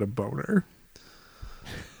able to get a boner.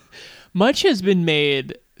 Much has been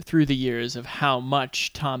made through the years of how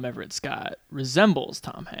much Tom Everett Scott resembles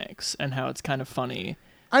Tom Hanks and how it's kind of funny.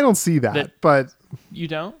 I don't see that but you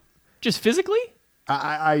don't? Just physically?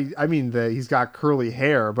 I mean he's got curly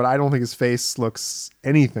hair, but I don't think his face looks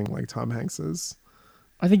anything like Tom Hanks's.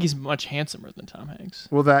 I think he's much handsomer than Tom Hanks.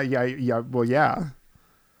 Well, yeah.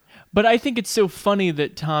 But I think it's so funny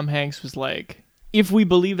that Tom Hanks was like, if we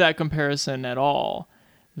believe that comparison at all,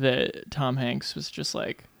 that Tom Hanks was just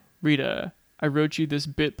like, Rita, I wrote you this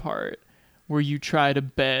bit part where you try to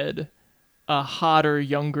bed a hotter,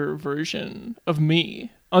 younger version of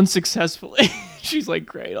me unsuccessfully. She's like,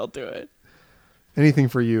 great, I'll do it. Anything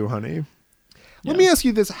for you, honey. Let me ask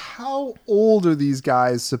you this. How old are these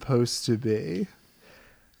guys supposed to be?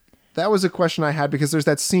 That was a question I had because there's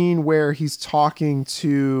that scene where he's talking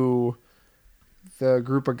to the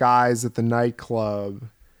group of guys at the nightclub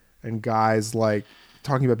and guys like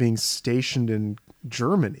talking about being stationed in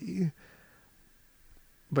Germany.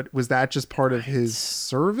 But was that just part of his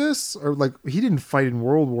service? Or like he didn't fight in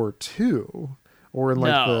World War II or in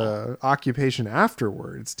like the occupation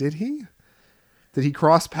afterwards, did he? Did he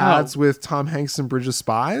cross paths with Tom Hanks in Bridge of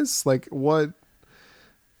Spies? Like what's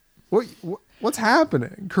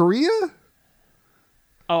happening? Korea?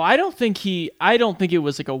 Oh, I don't think it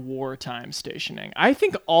was like a wartime stationing. I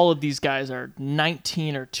think all of these guys are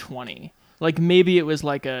 19 or 20. Like maybe it was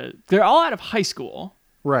like they're all out of high school.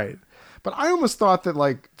 Right. But I almost thought that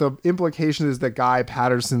like the implication is that Guy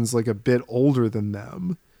Patterson's like a bit older than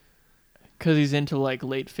them. Cause he's into like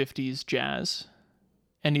late 50s jazz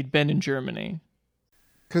and he'd been in Germany.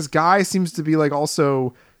 Cause Guy seems to be like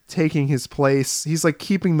also taking his place. He's like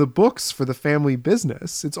keeping the books for the family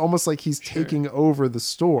business. It's almost like he's taking over the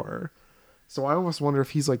store. So I almost wonder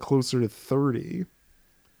if he's like closer to 30.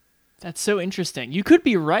 That's so interesting. You could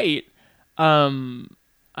be right. I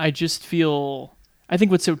think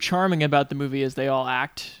what's so charming about the movie is they all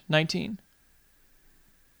act 19.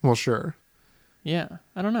 Well, sure. Yeah.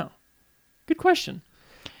 I don't know. Good question.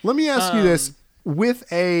 Let me ask you this.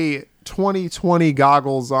 With a 2020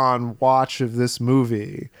 goggles on watch of this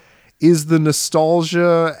movie, is the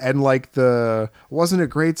nostalgia and like wasn't it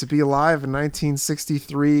great to be alive in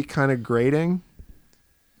 1963 kind of grating?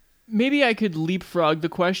 Maybe I could leapfrog the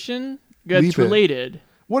question. It's related.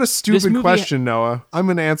 What a stupid question, Noah. I'm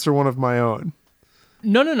going to answer one of my own.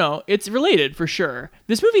 No. It's related for sure.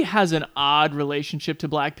 This movie has an odd relationship to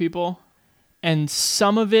black people. And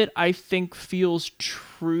some of it, I think, feels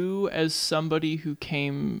true as somebody who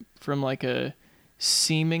came from like a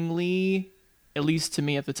seemingly, at least to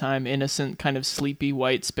me at the time, innocent kind of sleepy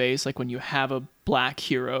white space. Like when you have a black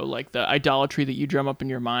hero, like the idolatry that you drum up in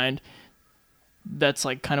your mind, that's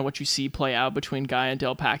like kind of what you see play out between Guy and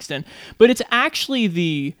Dale Paxton. But it's actually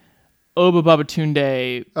the Oba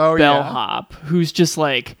Babatunde bellhop who's just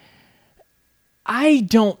like, I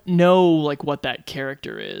don't know like what that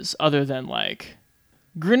character is other than like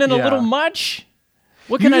grinning a little much.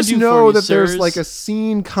 What can I do for you, You just know that sirs? there's like a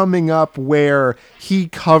scene coming up where he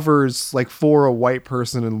covers like for a white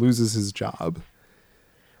person and loses his job.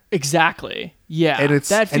 Exactly. Yeah. And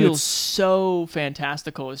that feels so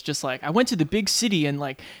fantastical. It's just like, I went to the big city and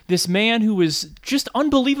like this man who was just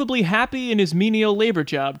unbelievably happy in his menial labor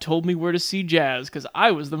job told me where to see jazz because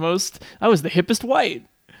I was the hippest white.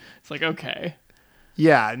 It's like, okay.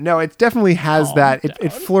 Yeah, no, it definitely has that.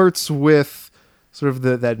 It flirts with sort of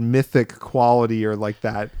that mythic quality or like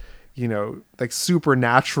that, like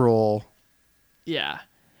supernatural. Yeah.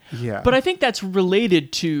 Yeah. But I think that's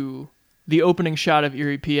related to the opening shot of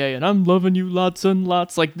Erie, PA, and I'm loving you lots and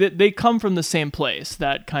lots. Like they come from the same place,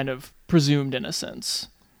 that kind of presumed innocence.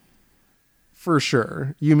 For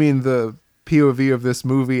sure. You mean the POV of this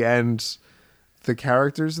movie and the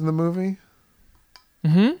characters in the movie?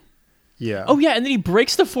 Mm-hmm. Yeah. Oh yeah, and then he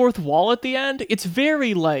breaks the fourth wall at the end. It's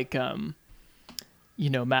very like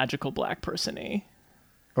magical black person-y.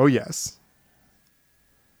 Oh yes.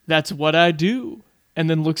 That's what I do. And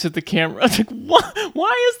then looks at the camera like, what?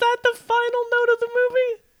 Why is that the final note of the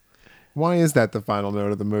movie? Why is that the final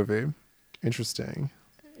note of the movie? Interesting.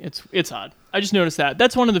 It's odd. I just noticed that.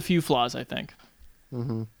 That's one of the few flaws, I think.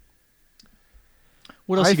 Mm-hmm.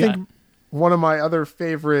 What else you got? One of my other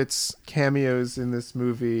favorites cameos in this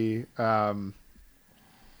movie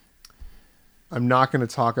I'm not going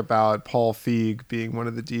to talk about Paul Feig being one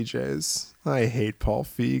of the DJs. I hate Paul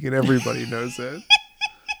Feig, and everybody knows it.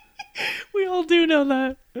 We all do know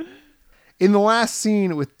that. In the last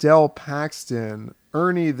scene with Del Paxton,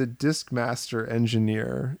 Ernie, the Discmaster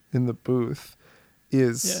engineer in the booth,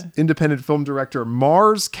 is independent film director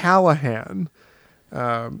Mars Callahan,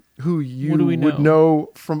 who you would know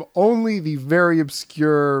from only the very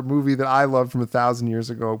obscure movie that I loved from 1,000 years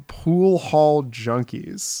ago, Pool Hall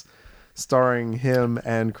Junkies, starring him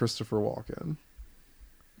and Christopher Walken.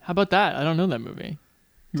 How about that? I don't know that movie.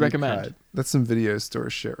 You recommend? Cut. That's some video store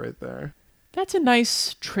shit right there. That's a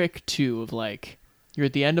nice trick too of like, you're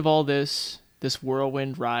at the end of all this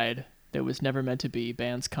whirlwind ride that was never meant to be.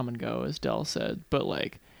 Bands come and go, as Del said. But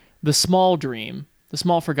like the small dream, the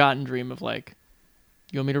small forgotten dream of like,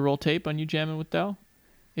 you want me to roll tape on you jamming with Del?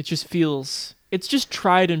 It just feels, it's just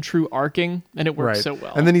tried and true arcing, and it works so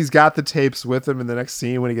well. And then he's got the tapes with him in the next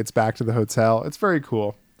scene when he gets back to the hotel. It's very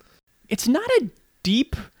cool. It's not a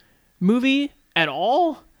deep movie at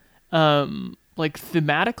all, like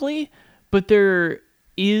thematically, but there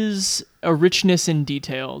is a richness in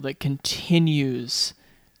detail that continues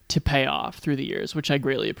to pay off through the years, which I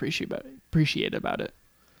greatly appreciate about it.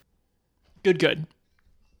 Good.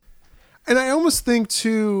 And I almost think,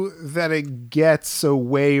 too, that it gets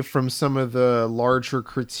away from some of the larger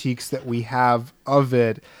critiques that we have of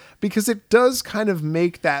it, because it does kind of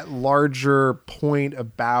make that larger point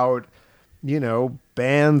about,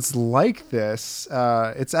 bands like this.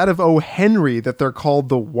 It's out of O. Henry that they're called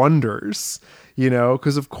the Wonders,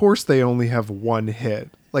 because of course they only have one hit.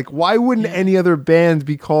 Like, why wouldn't any other band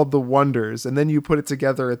be called the Wonders? And then you put it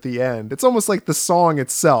together at the end. It's almost like the song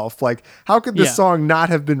itself. Like, how could this song not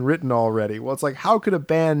have been written already? Well, it's like, how could a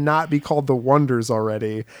band not be called the Wonders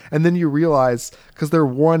already? And then you realize, because they're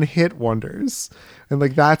one-hit wonders. And,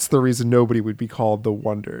 like, that's the reason nobody would be called the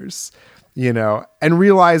Wonders. And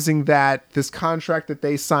realizing that this contract that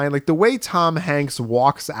they signed, like the way Tom Hanks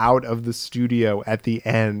walks out of the studio at the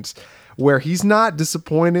end, where he's not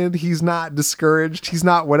disappointed, he's not discouraged, he's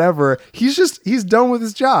not whatever, he's done with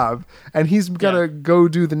his job and he's gonna go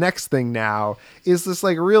do the next thing now, is this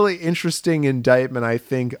like really interesting indictment, I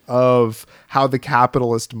think, of how the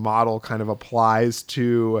capitalist model kind of applies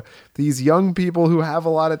to these young people who have a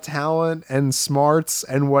lot of talent and smarts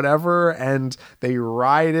and whatever, and they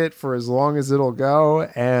ride it for as long as it'll go,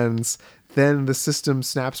 and then the system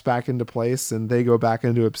snaps back into place and they go back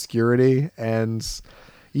into obscurity. And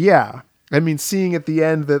I mean, seeing at the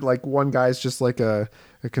end that like one guy's just like a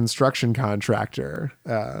construction contractor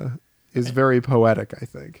is very poetic, I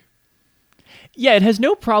think. Yeah, it has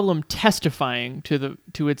no problem testifying to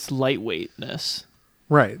its lightweightness.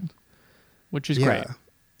 Right. Which is great.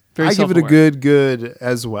 Very I give it a good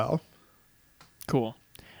as well. Cool.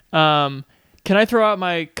 Can I throw out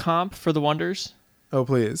my comp for the Wonders? Oh,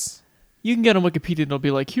 please. You can get on Wikipedia and it'll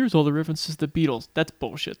be like, here's all the references to the Beatles. That's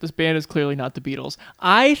bullshit. This band is clearly not the Beatles.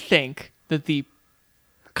 I think that the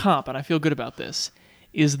comp, and I feel good about this,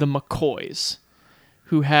 is the McCoys,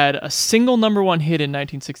 who had a single #1 hit in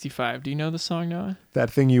 1965. Do you know the song, Noah?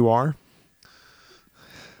 That Thing You Are?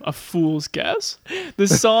 A fool's guess. The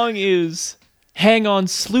song is Hang On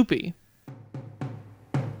Sloopy.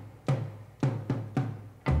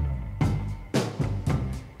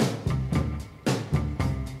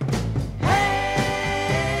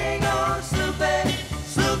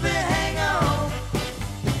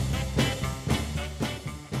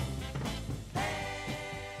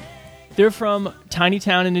 They're from tiny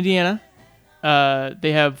town in Indiana.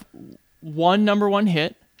 They have one #1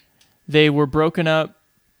 hit. They were broken up.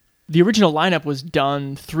 The original lineup was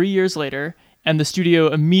done 3 years later, and the studio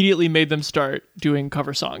immediately made them start doing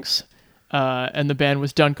cover songs. And the band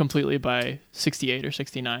was done completely by 68 or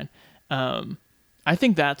 69. I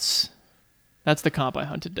think that's the comp I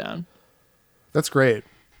hunted down. That's great.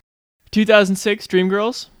 2006,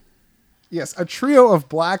 Dreamgirls. Yes, a trio of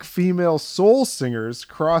black female soul singers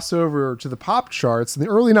cross over to the pop charts in the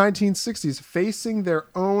early 1960s, facing their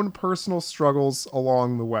own personal struggles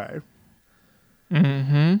along the way.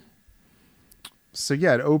 Mm-hmm. So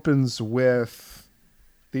yeah, it opens with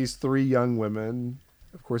these three young women,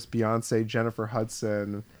 of course, Beyonce, Jennifer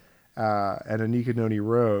Hudson, and Anika Noni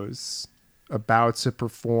Rose, about to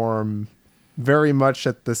perform very much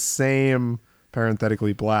at the same,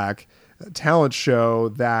 parenthetically black, talent show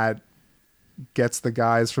that gets the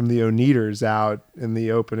guys from the Oneaters out in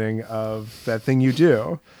the opening of That Thing You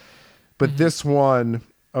Do. But this one,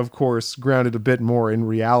 of course, grounded a bit more in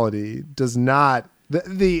reality, does not,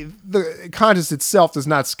 the contest itself does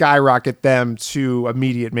not skyrocket them to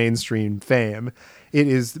immediate mainstream fame. it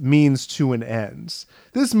is means to an end.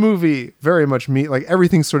 This movie very much like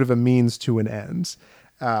everything's sort of a means to an end,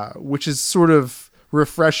 which is sort of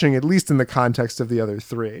refreshing, at least in the context of the other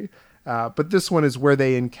three. But this one is where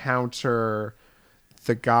they encounter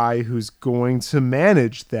the guy who's going to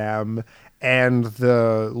manage them and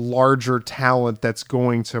the larger talent that's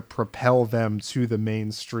going to propel them to the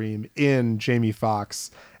mainstream in Jamie Foxx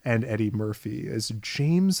and Eddie Murphy as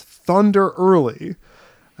James Thunder Early.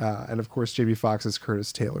 And of course, Jamie Foxx is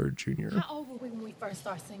Curtis Taylor Jr. How old were we when we first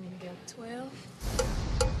started singing together? 12?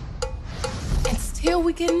 And still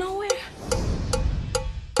we get nowhere?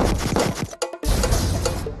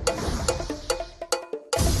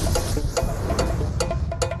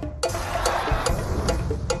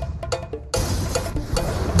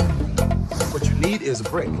 What you need is a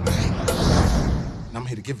break. And I'm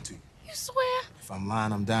here to give it to you. You swear? If I'm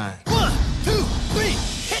lying, I'm dying. 1, 2, 3,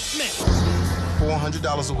 hit me!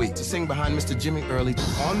 $400 a week to sing behind Mr. Jimmy Early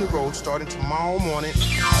on the road starting tomorrow morning.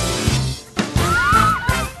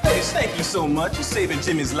 Hey, thank you so much. You're saving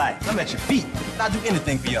Jimmy's life. I'm at your feet. I'll do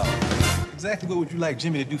anything for y'all. Exactly what would you like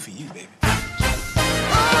Jimmy to do for you, baby?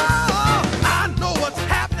 Oh, I know what's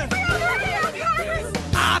happening.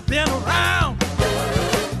 I've been around.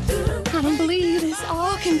 I don't believe this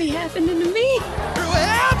all can be happening to me. Through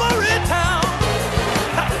every town.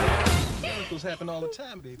 Miracles happen all the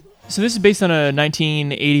time, baby. So this is based on a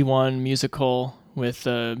 1981 musical with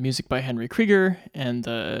music by Henry Krieger and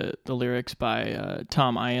the lyrics by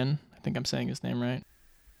Tom Eyen. I think I'm saying his name right.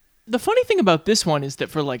 The funny thing about this one is that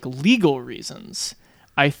for like legal reasons,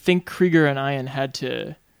 I think Krieger and Eyen had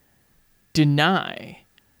to deny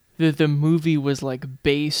that the movie was like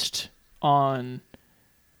based on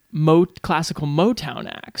classical Motown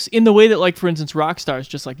acts in the way that, like, for instance, Rockstar is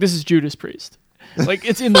just like, this is Judas Priest. Like,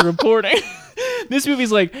 it's in the reporting. This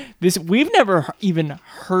movie's like, this. We've never even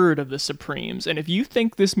heard of the Supremes. And if you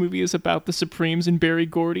think this movie is about the Supremes and Berry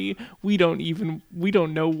Gordy, we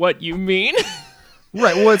don't know what you mean.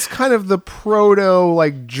 Right. Well, it's kind of the proto,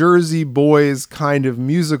 like, Jersey Boys kind of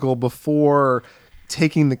musical before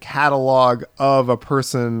taking the catalog of a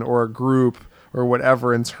person or a group or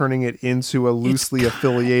whatever and turning it into a loosely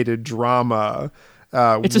affiliated drama.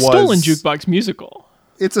 It's a stolen jukebox musical.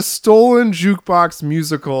 It's a stolen jukebox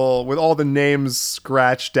musical with all the names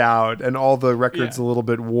scratched out and all the records a little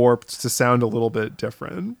bit warped to sound a little bit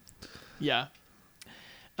different. Yeah.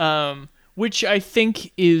 Which I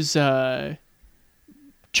think is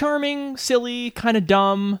charming, silly, kind of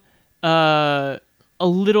dumb, a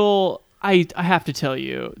little... I have to tell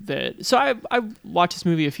you that... So I watched this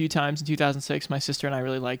movie a few times in 2006. My sister and I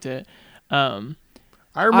really liked it. I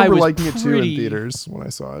remember liking it too in theaters when I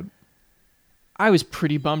saw it. I was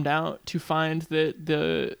pretty bummed out to find that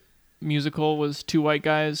the musical was two white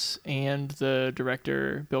guys and the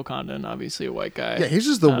director, Bill Condon, obviously a white guy. Yeah, he's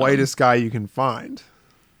just the whitest guy you can find.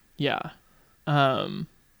 Yeah.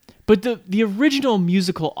 But the original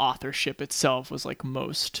musical authorship itself was like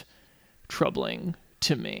most troubling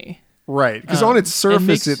to me. Right, because on its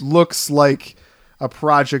surface, it looks like a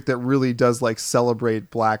project that really does like celebrate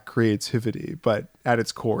Black creativity, but at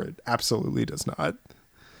its core, it absolutely does not.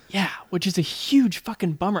 Yeah, which is a huge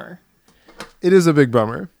fucking bummer. It is a big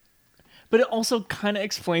bummer. But it also kind of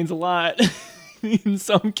explains a lot in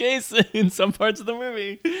some cases, in some parts of the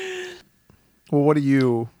movie. Well, what are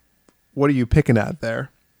you picking at there?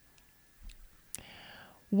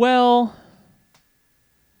 Well,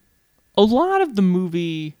 a lot of the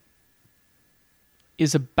movie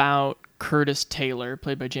is about Curtis Taylor,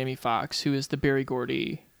 played by Jamie Foxx, who is the Berry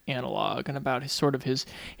Gordy analog, and about his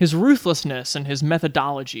ruthlessness and his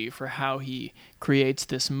methodology for how he creates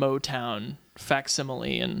this Motown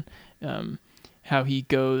facsimile, and how he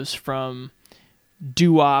goes from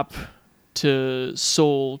doo-wop to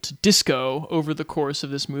soul to disco over the course of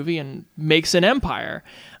this movie and makes an empire.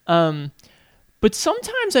 But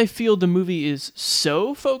sometimes I feel the movie is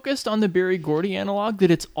so focused on the Berry Gordy analog that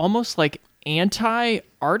it's almost like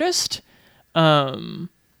anti-artist, that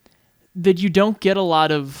you don't get a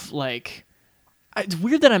lot of, like... It's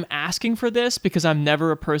weird that I'm asking for this because I'm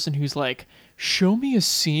never a person who's like, show me a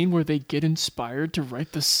scene where they get inspired to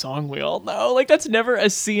write the song we all know. Like, that's never a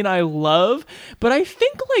scene I love. But I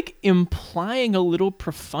think, like, implying a little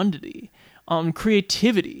profundity,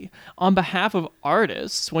 creativity on behalf of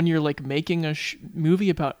artists when you're, like, making a movie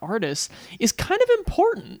about artists is kind of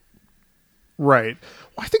important. Right.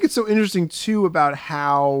 Well, I think it's so interesting, too, about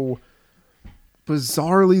how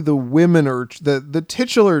bizarrely the women are, the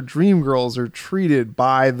titular Dreamgirls are treated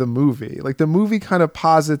by the movie. Like, the movie kind of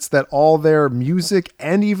posits that all their music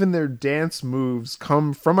and even their dance moves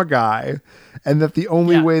come from a guy, and that the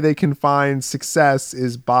only way they can find success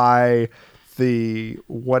is by the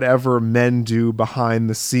whatever men do behind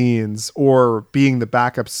the scenes or being the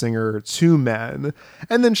backup singer to men.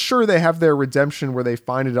 And then sure, they have their redemption where they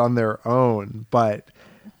find it on their own. But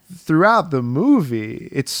throughout the movie,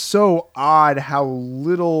 it's so odd how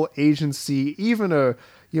little agency even a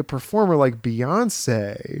performer like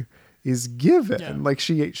Beyonce is given. Yeah. Like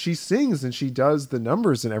she sings and she does the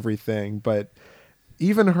numbers and everything, but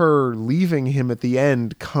even her leaving him at the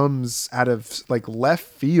end comes out of like left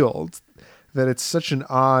field, that it's such an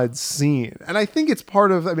odd scene. And I think it's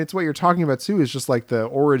part of, I mean, it's what you're talking about too, is just like the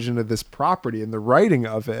origin of this property and the writing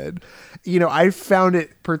of it. You know, I found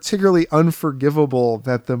it particularly unforgivable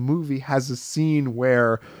that the movie has a scene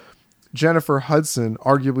where Jennifer Hudson,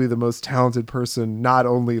 arguably the most talented person, not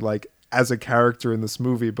only like as a character in this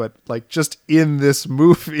movie, but like just in this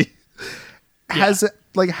movie,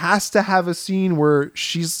 has to have a scene where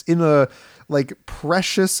she's in a like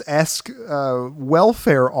Precious-esque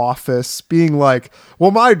welfare office being like,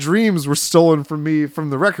 well, my dreams were stolen from me from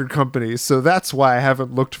the record company, so that's why I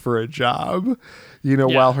haven't looked for a job,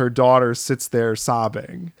 while her daughter sits there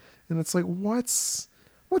sobbing. And it's like, what's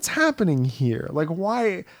happening here? Like,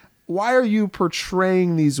 why are you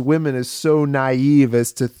portraying these women as so naive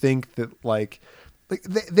as to think that like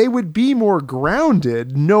they would be more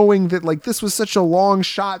grounded, knowing that like this was such a long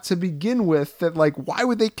shot to begin with, that like, why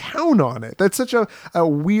would they count on it? That's such a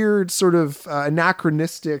weird sort of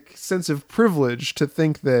anachronistic sense of privilege to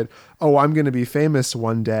think that, oh, I'm going to be famous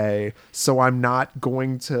one day, so I'm not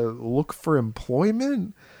going to look for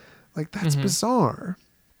employment. Like, that's bizarre.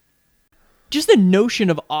 Just the notion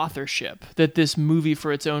of authorship that this movie,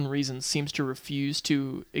 for its own reasons, seems to refuse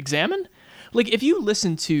to examine. Like, if you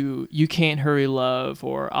listen to You Can't Hurry Love,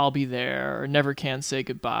 or I'll Be There, or Never Can Say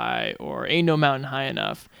Goodbye, or Ain't No Mountain High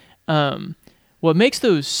Enough, what makes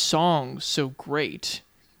those songs so great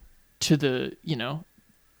to the,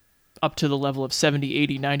 up to the level of 70,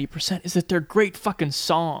 80, 90% is that they're great fucking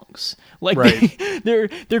songs. Like, right.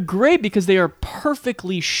 they're great because they are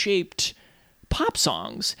perfectly shaped pop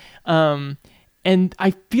songs. And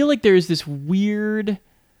I feel like there's this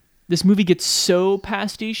movie gets so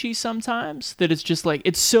pastiche sometimes that it's just like,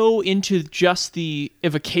 it's so into just the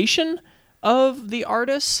evocation of the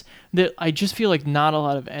artists that I just feel like not a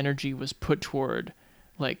lot of energy was put toward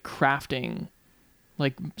like crafting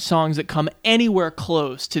like songs that come anywhere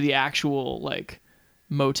close to the actual like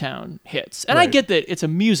Motown hits. And right. I get that it's a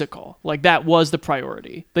musical, like that was the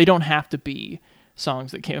priority. They don't have to be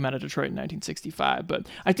songs that came out of Detroit in 1965, but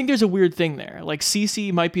I think there's a weird thing there. Like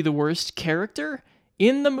CeCe might be the worst character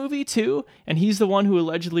in the movie too, and he's the one who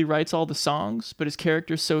allegedly writes all the songs, but his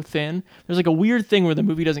character's so thin. There's like a weird thing where the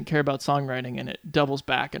movie doesn't care about songwriting and it doubles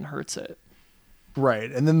back and hurts it.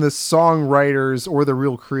 Right. And then the songwriters or the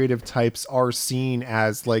real creative types are seen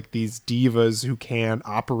as like these divas who can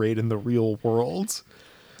operate in the real world.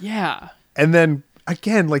 Yeah. And then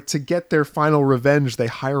again, like to get their final revenge, they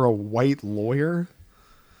hire a white lawyer.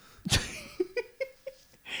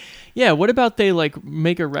 Yeah, what about they like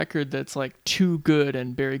make a record that's like too good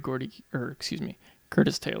and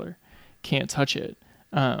Curtis Taylor can't touch it?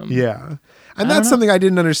 Yeah. And that's something I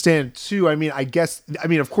didn't understand too. I mean,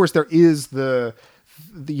 of course there is the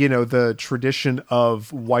tradition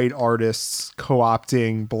of white artists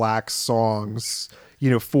co-opting black songs,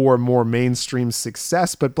 for more mainstream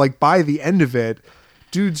success. But like by the end of it,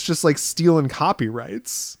 dude's just like stealing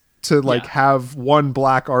copyrights to like have one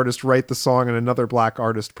black artist write the song and another black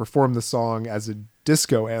artist perform the song as a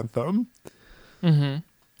disco anthem. Mm-hmm.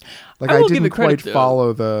 Like I didn't quite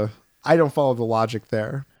follow I don't follow the logic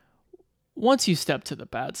there. Once you step to the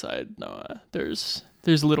bad side, Noah, there's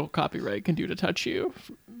little copyright can do to touch you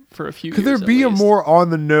for a few years. Could there be a more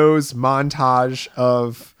on the nose montage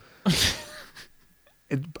of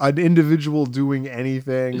an individual doing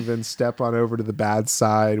anything than step on over to the bad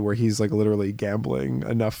side where he's like literally gambling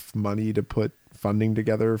enough money to put funding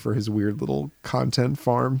together for his weird little content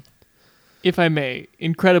farm? If I may,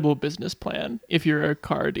 incredible business plan, if you're a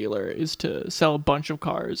car dealer, is to sell a bunch of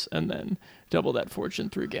cars and then double that fortune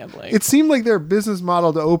through gambling. It seemed like their business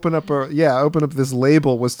model to open up this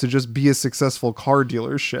label was to just be a successful car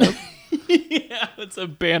dealership. Yeah, that's a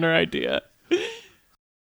banner idea.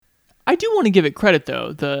 I do want to give it credit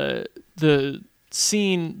though. The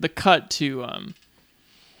scene, the cut to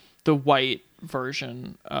the white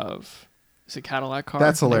version of Cadillac car.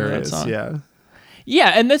 That's hilarious. Yeah.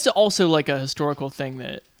 Yeah, and that's also like a historical thing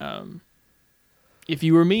that if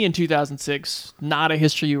you were me in 2006, not a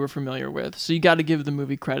history you were familiar with. So you got to give the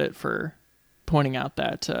movie credit for pointing out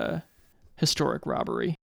that historic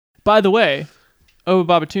robbery. By the way,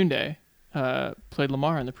 Oba Babatunde played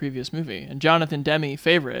Lamar in the previous movie, and Jonathan Demme,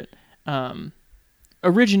 favorite,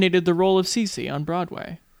 originated the role of Cece on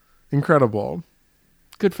Broadway. Incredible.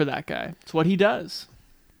 Good for that guy. It's what he does.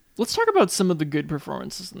 Let's talk about some of the good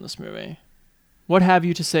performances in this movie. What have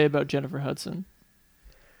you to say about Jennifer Hudson?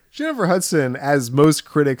 Jennifer Hudson, as most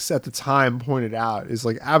critics at the time pointed out, is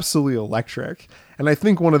like absolutely electric. And I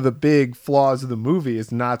think one of the big flaws of the movie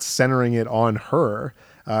is not centering it on her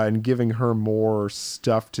and giving her more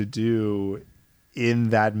stuff to do in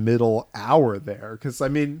that middle hour there. Because, I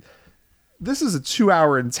mean, this is a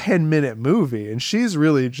 2-hour and 10-minute movie, and she's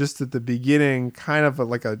really just at the beginning, kind of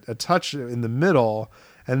like a touch in the middle,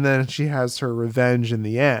 and then she has her revenge in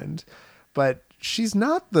the end. But she's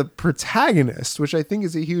not the protagonist, which I think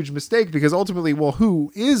is a huge mistake, because ultimately, well,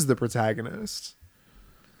 who is the protagonist?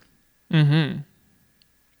 Mm-hmm.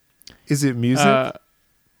 Is it music?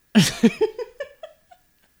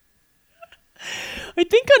 I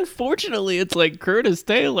think, unfortunately, it's like Curtis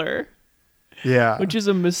Taylor. Yeah. Which is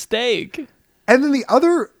a mistake. And then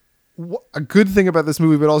a good thing about this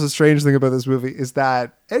movie, but also a strange thing about this movie, is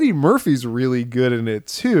that Eddie Murphy's really good in it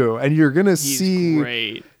too. And you're going to see...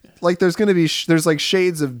 great. Like, there's going to be... there's like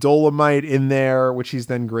shades of Dolomite in there, which he's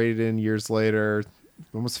then graded in years later.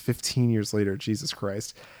 Almost 15 years later. Jesus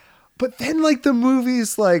Christ. But then, like, the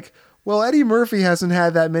movie's like, well, Eddie Murphy hasn't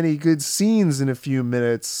had that many good scenes in a few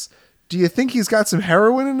minutes. Do you think he's got some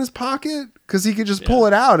heroin in his pocket? Because he could just pull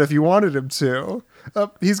it out if you wanted him to.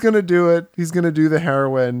 He's going to do it. He's going to do the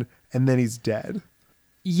heroin, and then he's dead.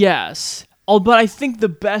 Yes. But I think the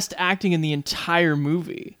best acting in the entire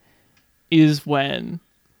movie is when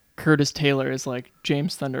Curtis Taylor is like,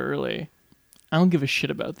 James Thunder Early, I don't give a shit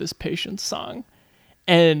about this Patience song.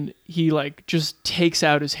 And he like just takes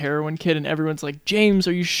out his heroin kit, and everyone's like, James,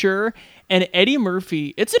 are you sure? And Eddie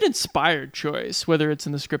Murphy, it's an inspired choice, whether it's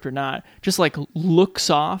in the script or not, just like looks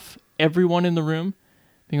off everyone in the room,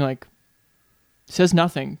 being like, says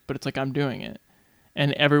nothing, but it's like, I'm doing it.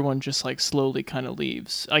 And everyone just like slowly kind of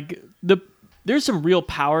leaves. Like there's some real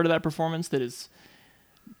power to that performance that is,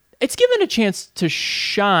 it's given a chance to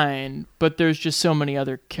shine, but there's just so many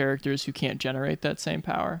other characters who can't generate that same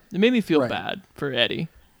power. It made me feel bad for Eddie.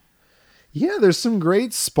 Yeah, there's some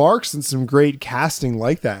great sparks and some great casting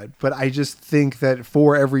like that. But I just think that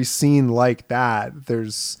for every scene like that,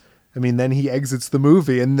 then he exits the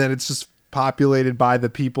movie, and then it's just populated by the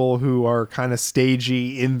people who are kind of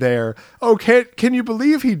stagey in there. Oh, can you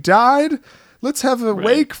believe he died? Let's have a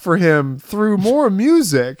wake for him through more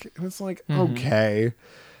music. And it's like, okay.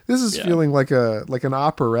 This is feeling like an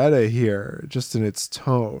operetta here, just in its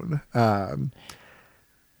tone.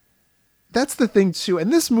 That's the thing too.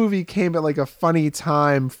 And this movie came at like a funny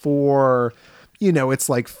time for, it's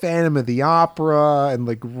like Phantom of the Opera and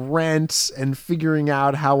like Rent, and figuring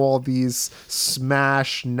out how all these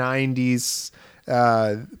smash 90s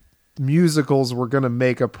musicals were going to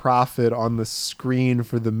make a profit on the screen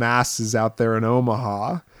for the masses out there in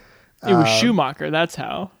Omaha. It was Schumacher. That's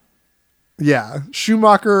how. Yeah,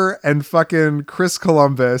 Schumacher and fucking Chris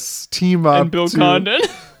Columbus team up. And Bill Condon.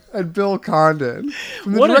 And Bill Condon.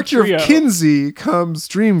 From the What a director trio. of Kinsey comes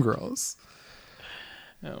Dreamgirls.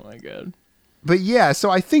 Oh my God. But yeah, so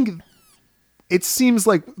I think it seems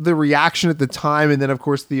like the reaction at the time, and then of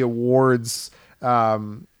course the awards that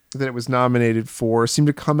it was nominated for, seemed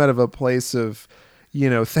to come out of a place of,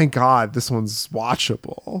 thank God this one's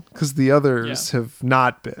watchable, because the others have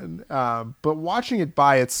not been. But watching it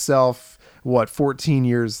by itself, 14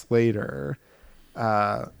 years later,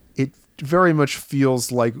 it very much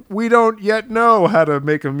feels like we don't yet know how to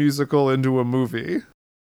make a musical into a movie.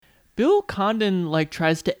 Bill Condon like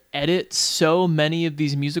tries to edit so many of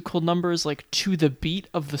these musical numbers like to the beat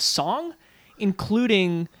of the song,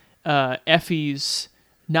 including Effie's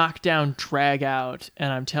knockdown drag out,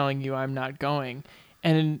 and I'm telling you I'm not going.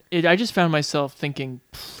 And I just found myself thinking,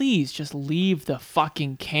 please just leave the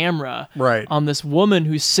fucking camera on this woman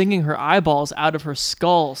who's singing her eyeballs out of her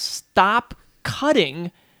skull. Stop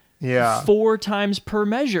cutting 4 times per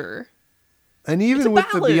measure. And even with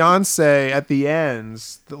the Beyonce at the end,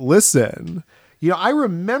 listen, I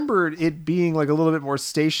remembered it being like a little bit more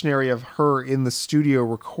stationary of her in the studio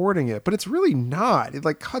recording it, but it's really not. It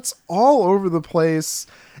like cuts all over the place,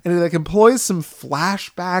 and it like employs some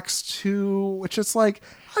flashbacks too, which is like,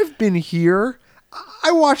 I've been here.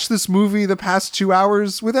 I watched this movie the past 2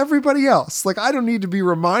 hours with everybody else. Like, I don't need to be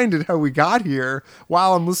reminded how we got here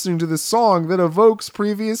while I'm listening to this song that evokes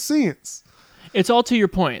previous scenes. It's all to your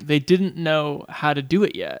point. They didn't know how to do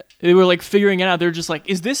it yet. They were like figuring it out. They're just like,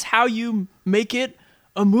 is this how you make it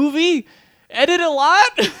a movie? Edit a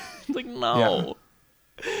lot? Like, no.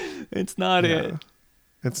 It's not it.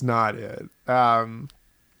 It's not it. I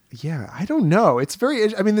don't know. It's very,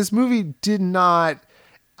 this movie did not,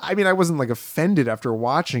 I mean, I wasn't like offended after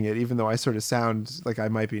watching it, even though I sort of sound like I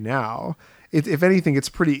might be now. If anything, it's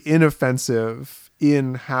pretty inoffensive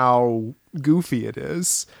in how goofy it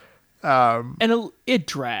is. And it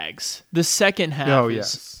drags. The second half Oh, is...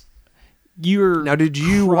 yes. Now, did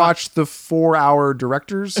you watch the 4-hour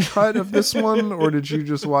director's cut of this one, or did you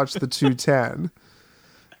just watch the 210?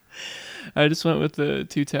 I just went with the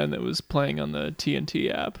 210 that was playing on the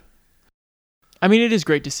TNT app. I mean, it is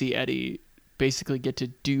great to see Eddie basically get to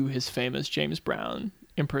do his famous James Brown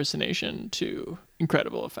impersonation to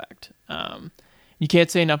incredible effect. You can't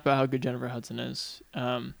say enough about how good Jennifer Hudson is.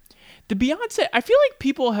 The Beyonce, I feel like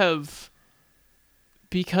people have,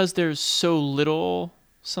 because there's so little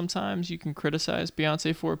sometimes you can criticize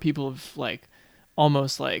Beyonce for, people have like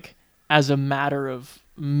almost like as a matter of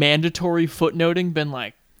mandatory footnoting been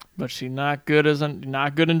like, but she's not good in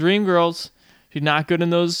Dreamgirls. She's not good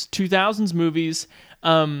in those 2000s movies.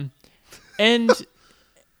 And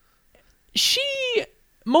she,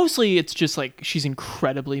 mostly it's just like she's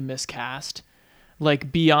incredibly miscast.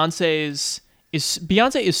 Like Beyonce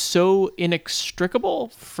is so inextricable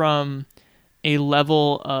from a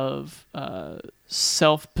level of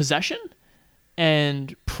self-possession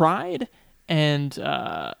and pride and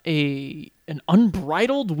an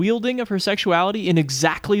unbridled wielding of her sexuality in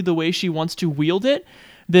exactly the way she wants to wield it.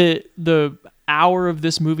 The hour of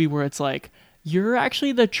this movie where it's like, you're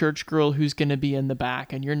actually the church girl who's going to be in the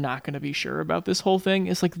back and you're not going to be sure about this whole thing,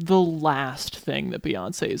 is like the last thing that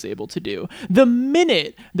Beyonce is able to do. The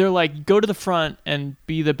minute they're like, go to the front and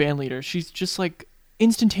be the band leader, she's just like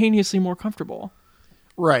instantaneously more comfortable.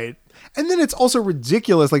 Right. And then it's also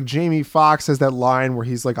ridiculous. Like Jamie Foxx has that line where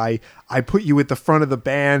he's like, I put you at the front of the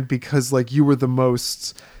band because like you were the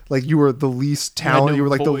most, like you were the least talented. You were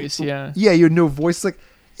like voice, you had no voice. Like,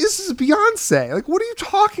 this is Beyonce. Like, what are you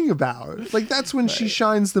talking about? Like, that's when she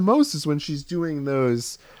shines the most, is when she's doing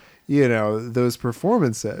those, you know, those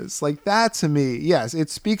performances. Like, that to me, yes, it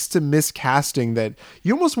speaks to miscasting, that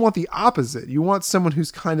you almost want the opposite. You want someone who's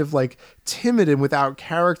kind of like timid and without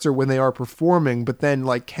character when they are performing, but then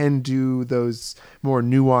like can do those more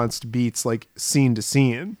nuanced beats, like scene to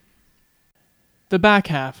scene. The back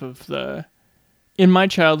half of in my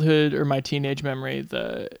childhood or my teenage memory,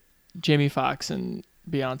 the Jamie Foxx and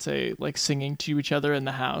Beyonce like singing to each other in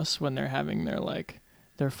the house when they're having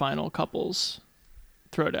their final couples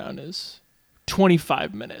throwdown is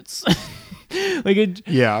 25 minutes.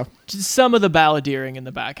 Some of the balladeering in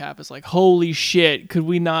the back half is like, holy shit, could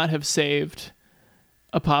we not have saved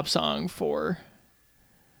a pop song for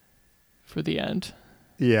the end?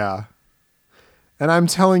 Yeah. And I'm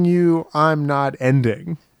telling you, I'm not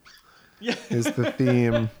ending. Yeah. Is the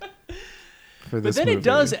theme for this movie. But then movie. It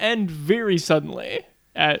does end very suddenly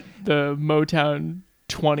at the Motown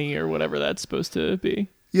 20 or whatever that's supposed to be.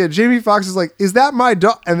 Yeah, Jamie Foxx is like, is that my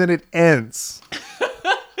dog? And then it ends.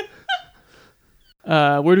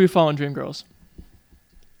 Where do we fall on Dreamgirls?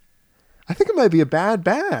 I think it might be a bad.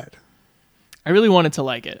 I really wanted to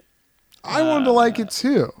like it. I wanted to like it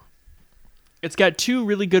too. It's got two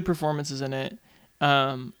really good performances in it.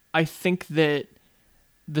 I think that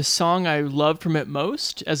the song I loved from it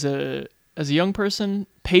most as a young person,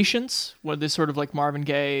 Patience, with this sort of like Marvin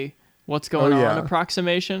Gaye, what's going on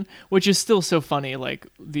approximation, which is still so funny. Like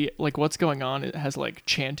what's going on, it has like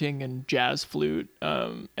chanting and jazz flute,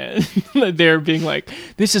 and they're being like,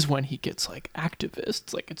 this is when he gets like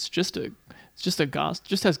activist. Like it's just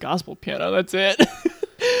has gospel piano. That's it.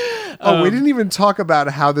 We didn't even talk about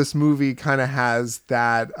how this movie kind of has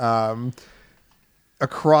that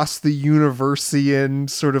across the Universian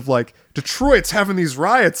sort of like, Detroit's having these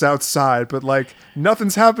riots outside, but like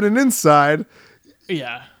nothing's happening inside.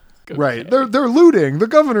 Yeah. Right. They're looting. The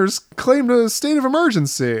governor's claimed a state of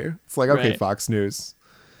emergency. It's like, okay, right. Fox News.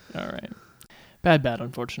 All right. Bad,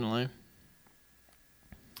 unfortunately.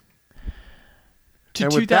 To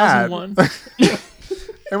and 2001.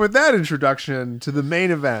 And with that introduction to the main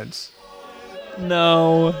event.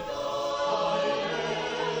 No.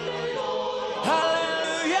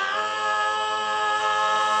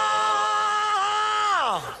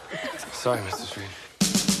 Sorry, Mr. Street.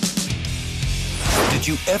 Did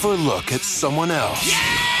you ever look at someone else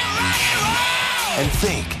and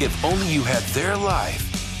think if only you had their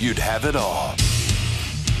life, you'd have it all?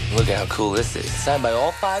 Look at how cool this is. Signed by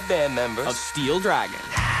all 5 band members of Steel Dragon.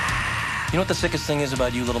 You know what the sickest thing is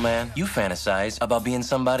about you, little man? You fantasize about being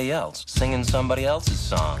somebody else, singing somebody else's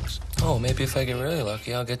songs. Oh, maybe if I get really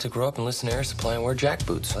lucky, I'll get to grow up and listen to Air Supply and wear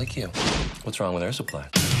jackboots like you. What's wrong with Air Supply?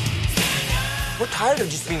 We're tired of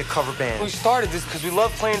just being a cover band. We started this because we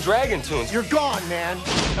love playing Dragon tunes. You're gone, man.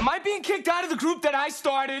 Am I being kicked out of the group that I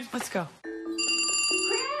started? Let's go.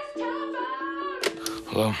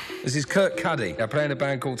 Hello. This is Kurt Cuddy. I play in a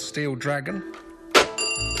band called Steel Dragon.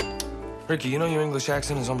 Ricky, you know your English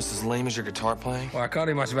accent is almost as lame as your guitar playing? Well, I can't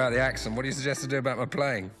do much about the accent. What do you suggest to do about my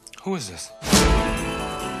playing? Who is this?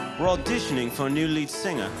 We're auditioning for a new lead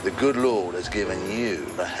singer. The good Lord has given you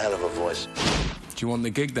a hell of a voice. Do you want the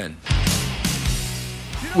gig then?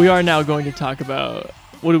 We are now going to talk about,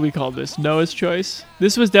 what do we call this? Noah's choice.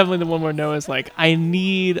 This was definitely the one where Noah's like, I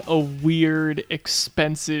need a weird,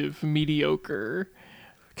 expensive, mediocre.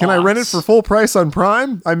 Can I rent it for full price on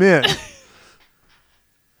Prime? I'm in.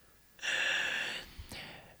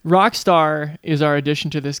 Rockstar is our addition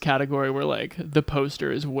to this category where like the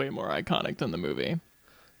poster is way more iconic than the movie.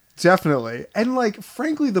 Definitely. And like,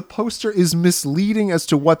 frankly, the poster is misleading as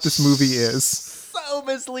to what this movie is. So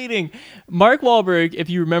misleading. Mark Wahlberg, if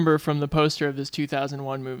you remember from the poster of this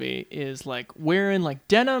 2001 movie, is like wearing like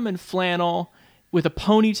denim and flannel with a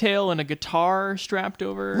ponytail and a guitar strapped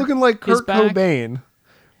over. Looking like his Kurt back. Cobain,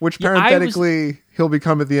 which parenthetically he'll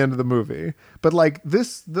become at the end of the movie. But like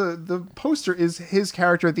this, the poster is his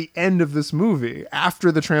character at the end of this movie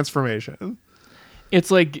after the transformation. It's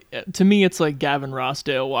like, to me, it's like Gavin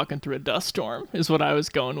Rossdale walking through a dust storm is what I was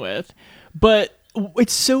going with. But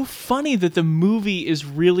it's so funny that the movie is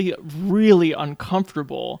really, really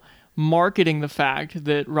uncomfortable marketing the fact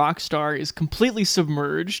that Rockstar is completely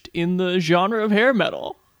submerged in the genre of hair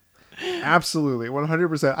metal. Absolutely,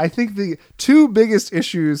 100%. I think the two biggest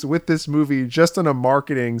issues with this movie, just on a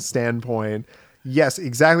marketing standpoint, yes,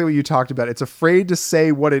 exactly what you talked about. It's afraid to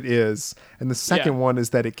say what it is. And the second one is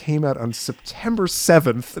that it came out on September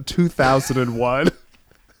 7th, 2001.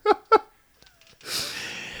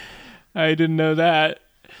 I didn't know that.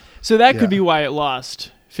 So that could be why it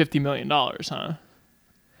lost $50 million, huh?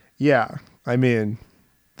 Yeah, I mean,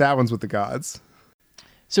 that one's with the gods.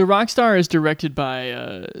 So Rockstar is directed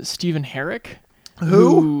by Stephen Herrick.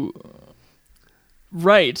 Who?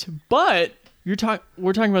 Right, but we're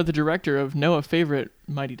talking about the director of Noah's favorite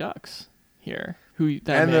Mighty Ducks here, who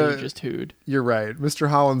that man you just hooed. You're right. Mr.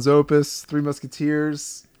 Holland's Opus, Three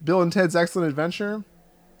Musketeers, Bill and Ted's Excellent Adventure,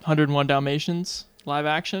 101 Dalmatians, live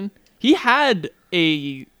action. He had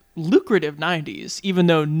a lucrative 90s, even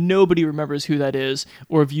though nobody remembers who that is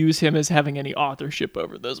or views him as having any authorship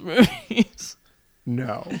over those movies.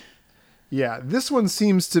 No. Yeah, this one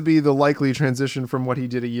seems to be the likely transition from what he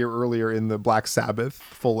did a year earlier in the Black Sabbath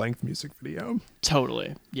full-length music video.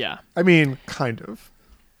 Totally, yeah. I mean, kind of.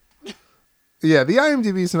 Yeah, the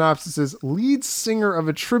IMDb synopsis is, lead singer of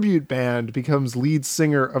a tribute band becomes lead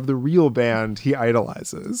singer of the real band he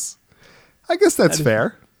idolizes. I guess that's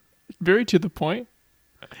fair. Very to the point.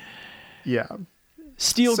 Yeah.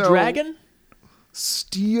 Steel Dragon?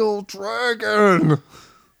 Steel Dragon!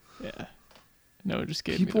 Yeah. No, it just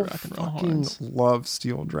gave People me the rock and roll fucking horns. love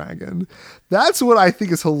Steel Dragon. That's what I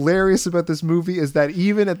think is hilarious about this movie, is that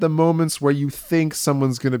even at the moments where you think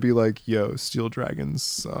someone's going to be like, yo, Steel Dragon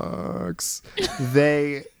sucks,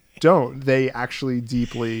 they don't. They actually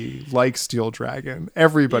deeply like Steel Dragon.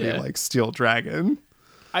 Everybody likes Steel Dragon.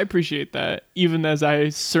 I appreciate that, even as I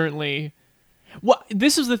certainly... Well,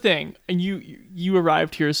 this is the thing, and you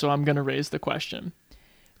arrived here, so I'm going to raise the question.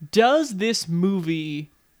 Does this movie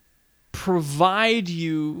provide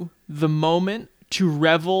you the moment to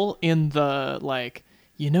revel in the, like,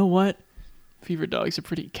 you know what? Fever Dog's a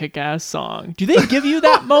pretty kick-ass song. Do they give you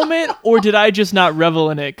that moment, or did I just not revel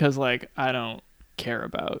in it because, like, I don't care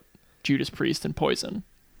about Judas Priest and Poison?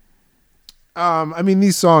 I mean,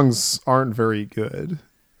 these songs aren't very good.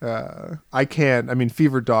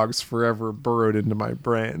 Fever Dog's forever burrowed into my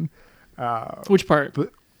brain. Which part?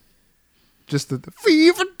 But just the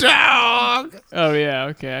Fever Dog. Oh, yeah.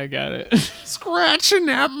 Okay, I got it. Scratching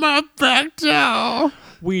at my back door.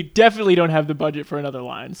 We definitely don't have the budget for another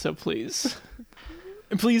line, so please.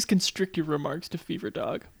 And please constrict your remarks to Fever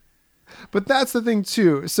Dog. But that's the thing,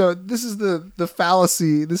 too. So this is the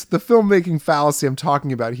fallacy, the filmmaking fallacy I'm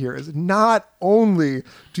talking about here, is not only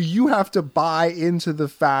do you have to buy into the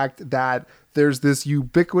fact that there's this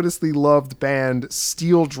ubiquitously loved band,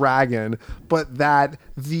 Steel Dragon, but that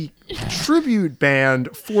the tribute band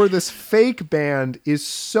for this fake band is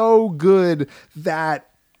so good that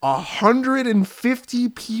 150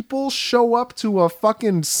 people show up to a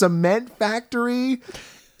fucking cement factory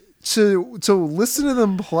to listen to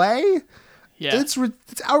them play. Yeah, it's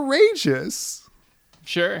outrageous.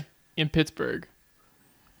 Sure, in Pittsburgh.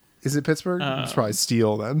 Is it Pittsburgh? It's probably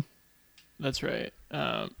Steel then. That's right.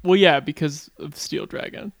 Well, yeah, because of Steel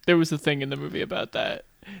Dragon. There was a thing in the movie about that.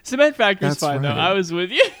 Cement Factory's fine, though. I was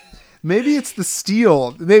with you. Maybe it's the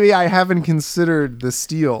steel. Maybe I haven't considered the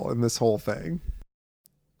steel in this whole thing.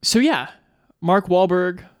 So, yeah, Mark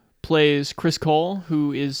Wahlberg plays Chris Cole,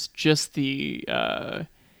 who is just the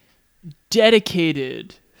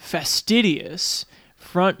dedicated, fastidious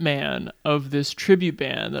frontman of this tribute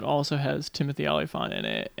band that also has Timothy Olyphant in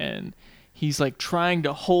it, and he's like trying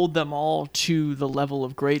to hold them all to the level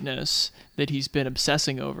of greatness that he's been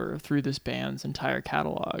obsessing over through this band's entire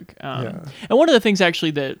catalog. And one of the things actually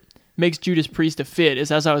that makes Judas Priest a fit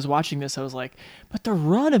is, as I was watching this, I was like, but the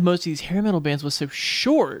run of most of these hair metal bands was so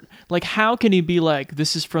short. Like, how can he be like,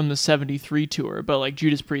 this is from the 73 tour, but like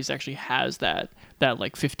Judas Priest actually has that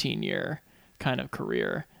like 15-year kind of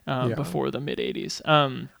career before the mid 80s.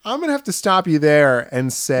 I'm gonna have to stop you there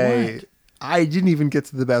and say, what? I didn't even get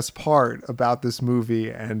to the best part about this movie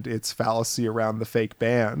and its fallacy around the fake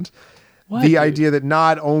band. What, the idea that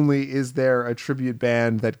not only is there a tribute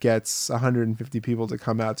band that gets 150 people to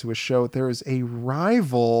come out to a show, there is a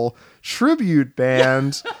rival tribute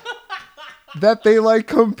band that they like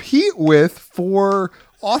compete with for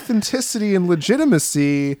authenticity and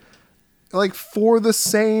legitimacy, like for the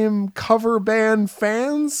same cover band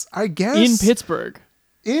fans, I guess. In Pittsburgh.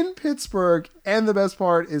 And the best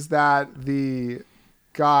part is that the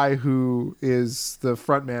guy who is the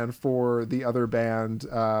frontman for the other band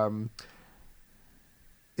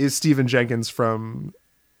is Stephen Jenkins from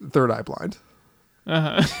Third Eye Blind.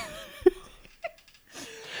 Uh-huh.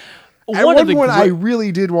 At one point, I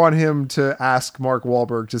really did want him to ask Mark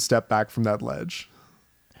Wahlberg to step back from that ledge.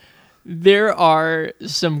 There are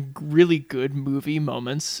some really good movie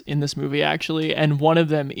moments in this movie, actually, and one of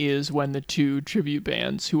them is when the two tribute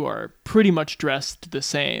bands, who are pretty much dressed the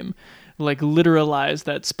same, like literalize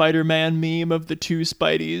that Spider-Man meme of the two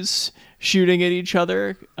Spideys shooting at each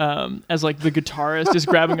other, as like the guitarist is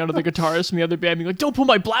grabbing onto the guitarist from the other band, being like, "Don't pull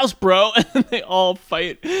my blouse, bro!" And they all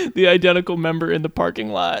fight the identical member in the parking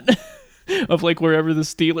lot of like wherever the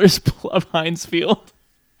Steelers of Heinz Field.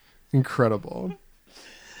 Incredible.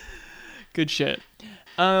 Good shit.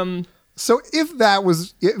 So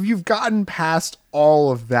if you've gotten past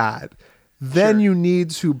all of that, then you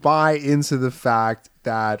need to buy into the fact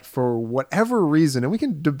that for whatever reason, and we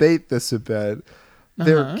can debate this a bit,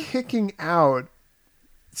 they're kicking out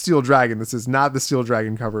Steel Dragon. This is not the Steel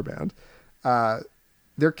Dragon cover band.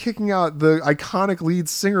 They're kicking out the iconic lead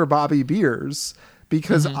singer, Bobby Beers,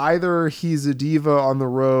 because either he's a diva on the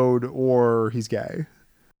road or he's gay.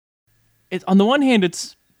 On the one hand,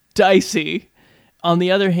 it's dicey. On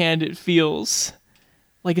the other hand, it feels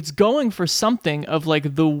like it's going for something of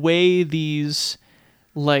like the way these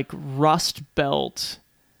like Rust Belt,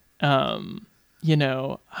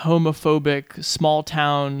 homophobic small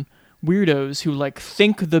town weirdos who like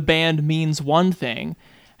think the band means one thing,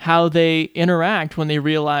 how they interact when they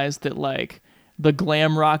realize that like the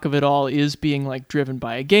glam rock of it all is being like driven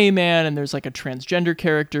by a gay man, and there's like a transgender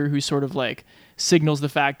character who sort of like signals the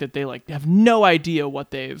fact that they like have no idea what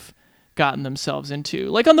they've gotten themselves into.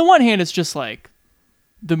 Like on the one hand, it's just like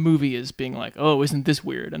the movie is being like, oh, isn't this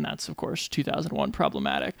weird? And that's of course 2001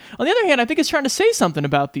 problematic. On the other hand, I think it's trying to say something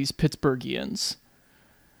about these Pittsburghians.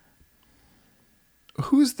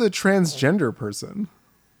 Who's the transgender person?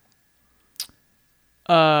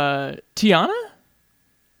 Tiana?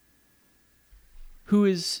 Who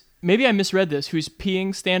is, maybe I misread this, who's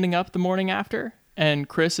peeing standing up the morning after, and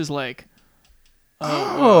Chris is like,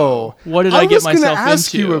 oh, what did I get myself into? I was going to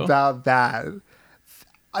ask you about that.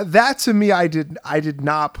 That to me, I did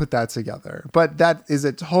not put that together, but that is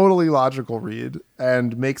a totally logical read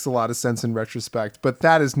and makes a lot of sense in retrospect. But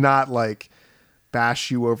that is not like bash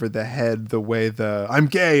you over the head the way the "I'm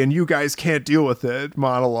gay and you guys can't deal with it"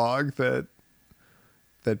 monologue that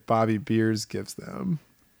Bobby Beers gives them.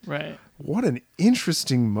 Right. What an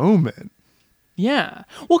interesting moment. Yeah.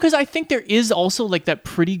 Well, because I think there is also like that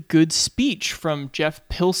pretty good speech from Jeff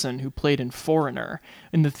Pilson, who played in Foreigner,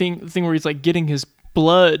 and the thing where he's like getting his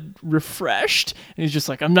blood refreshed, and he's just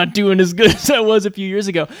like, I'm not doing as good as I was a few years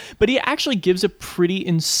ago. But he actually gives a pretty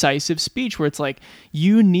incisive speech where it's like,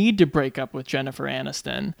 you need to break up with Jennifer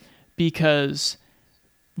Aniston because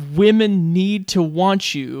women need to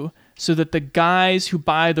want you, so that the guys who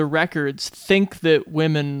buy the records think that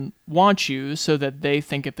women want you, so that they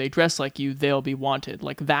think if they dress like you, they'll be wanted.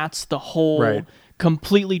 Like that's the whole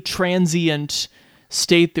completely transient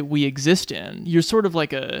state that we exist in. You're sort of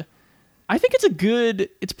like I think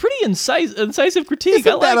it's pretty incisive critique.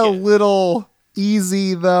 Isn't that a little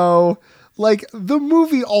easy though? Like the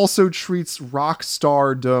movie also treats rock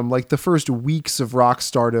stardom, like the first weeks of rock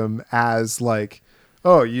stardom, as like,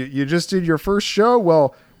 oh, you just did your first show?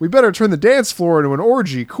 Well, we better turn the dance floor into an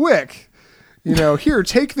orgy quick. Here,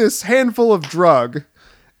 take this handful of drug.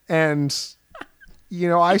 And,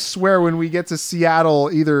 I swear when we get to Seattle,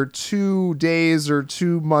 either 2 days or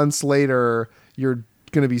 2 months later, you're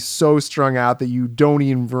going to be so strung out that you don't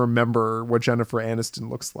even remember what Jennifer Aniston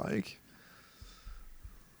looks like.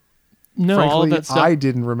 No, Frankly, all of that stuff. I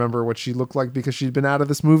didn't remember what she looked like because she'd been out of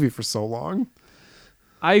this movie for so long.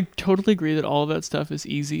 I totally agree that all of that stuff is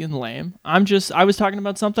easy and lame. I was talking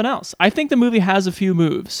about something else. I think the movie has a few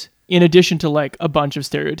moves in addition to like a bunch of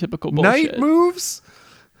stereotypical bullshit. Night moves?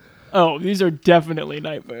 Oh, these are definitely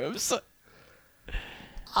night moves.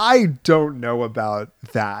 I don't know about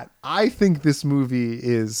that. I think this movie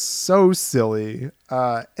is so silly,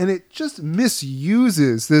 and it just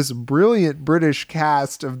misuses this brilliant British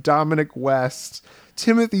cast of Dominic West,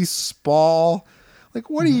 Timothy Spall. Like,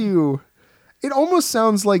 what do you... It almost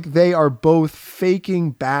sounds like they are both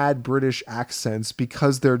faking bad British accents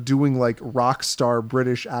because they're doing like rock star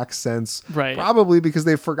British accents. Right. Probably because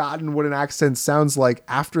they've forgotten what an accent sounds like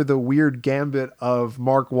after the weird gambit of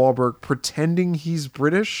Mark Wahlberg pretending he's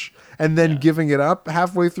British and then giving it up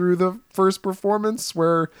halfway through the first performance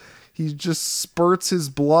where he just spurts his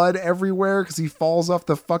blood everywhere because he falls off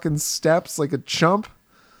the fucking steps like a chump.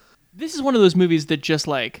 This is one of those movies that just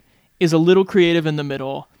like is a little creative in the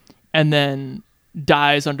middle and then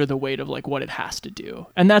dies under the weight of like what it has to do.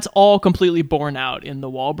 And that's all completely borne out in the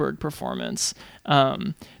Wahlberg performance.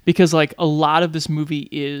 Because like a lot of this movie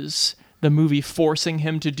is the movie forcing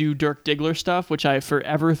him to do Dirk Diggler stuff, which I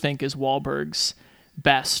forever think is Wahlberg's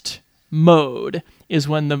best mode, is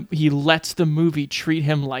when he lets the movie treat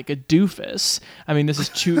him like a doofus. I mean, this is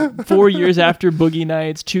 4 years after Boogie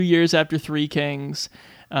Nights, 2 years after Three Kings,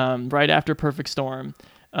 right after Perfect Storm.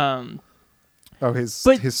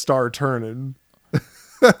 His star turning.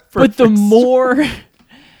 But the more...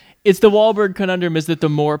 It's the Wahlberg conundrum is that the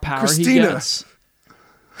more power he gets...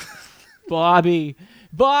 Bobby!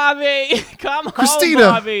 Come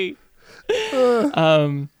Christina. home,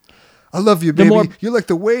 Bobby! I love you, baby. You're like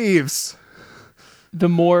the waves. The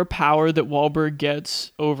more power that Wahlberg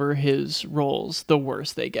gets over his roles, the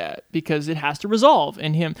worse they get, because it has to resolve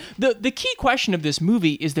in him. The key question of this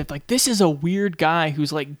movie is that like this is a weird guy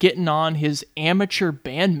who's like getting on his amateur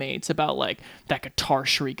bandmates about like that guitar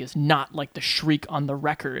shriek is not like the shriek on the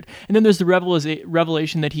record. And then there's the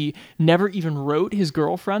revelation that he never even wrote his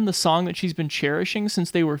girlfriend the song that she's been cherishing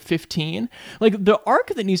since they were 15. Like the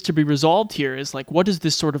arc that needs to be resolved here is like, what is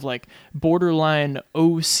this sort of like borderline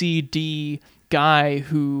OCD guy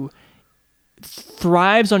who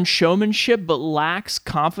thrives on showmanship but lacks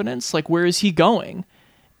confidence? Like, where is he going?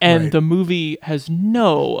 And Right. the movie has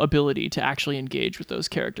no ability to actually engage with those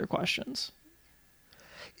character questions.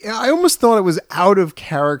 Yeah, I almost thought it was out of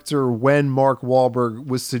character when Mark Wahlberg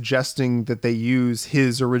was suggesting that they use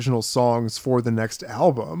his original songs for the next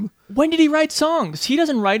album. When did he write songs? He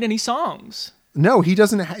doesn't write any songs. No, he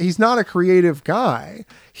doesn't. He's not a creative guy.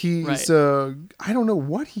 He's Right. I don't know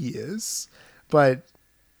what he is, but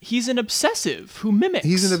he's an obsessive who mimics.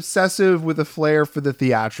 He's an obsessive with a flair for the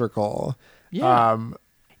theatrical. Yeah.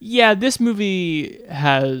 Yeah, this movie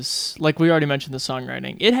has, like we already mentioned the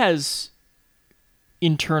songwriting, it has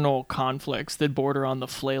internal conflicts that border on the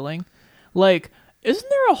flailing. Like, isn't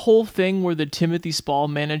there a whole thing where the Timothy Spall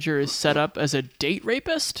manager is set up as a date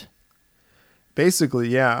rapist? Basically,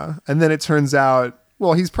 yeah. And then it turns out,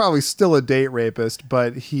 well, he's probably still a date rapist,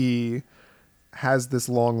 but he has this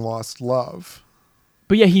long lost love.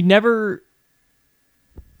 But yeah, he never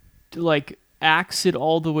like acts it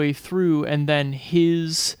all the way through, and then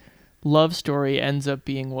his love story ends up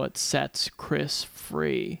being what sets Chris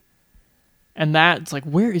free. And that's like,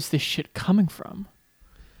 where is this shit coming from?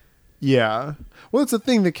 Yeah. Well, it's the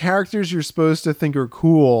thing. The characters you're supposed to think are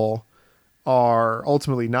cool are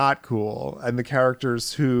ultimately not cool. And the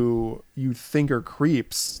characters who you think are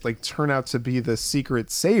creeps, like, turn out to be the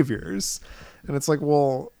secret saviors. And it's like,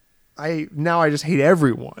 well, I just hate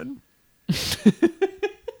everyone.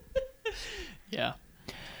 Yeah.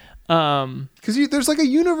 Because there's like a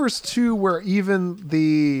universe too where even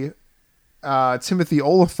the Timothy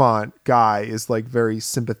Oliphant guy is like very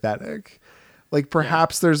sympathetic. Like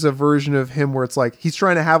perhaps there's a version of him where it's like he's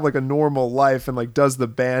trying to have like a normal life and like does the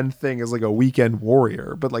band thing as like a weekend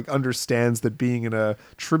warrior, but like understands that being in a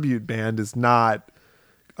tribute band is not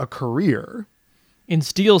a career. In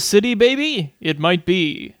Steel City, baby, it might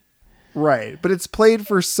be. Right, but it's played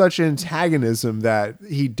for such antagonism that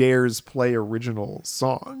he dares play original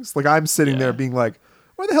songs. Like I'm sitting there being like,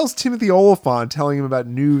 why the hell's Timothy Oliphant telling him about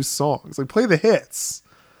new songs? Like play the hits.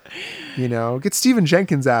 You know, get Stephen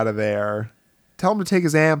Jenkins out of there. Tell him to take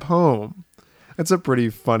his amp home. That's a pretty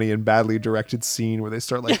funny and badly directed scene where they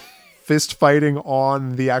start like fist fighting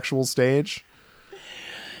on the actual stage.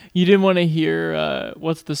 You didn't want to hear,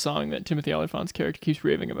 what's the song that Timothy Oliphant's character keeps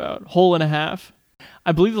raving about? Hole and a Half?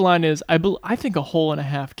 I believe the line is, I think a hole and a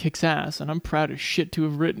half kicks ass, and I'm proud as shit to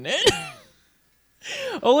have written it.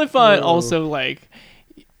 Oliphant also, like,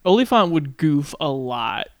 Oliphant would goof a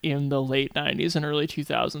lot in the late 90s and early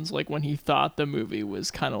 2000s, like when he thought the movie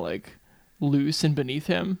was kind of like loose and beneath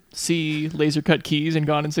him. See Laser Cut Keys and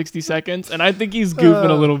Gone in 60 Seconds, and I think he's goofing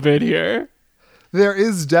a little bit here. There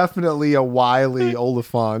is definitely a wily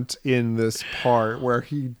Oliphant in this part where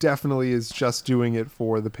he definitely is just doing it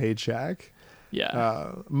for the paycheck.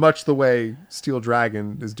 Yeah. Much the way Steel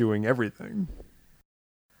Dragon is doing everything.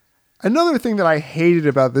 Another thing that I hated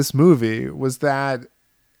about this movie was that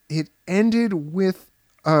it ended with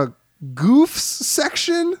a goofs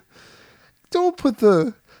section. A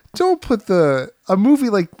movie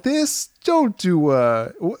like this, don't do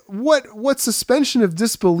what suspension of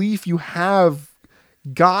disbelief you have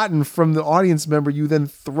gotten from the audience member, you then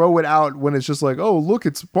throw it out when it's just like, oh, look,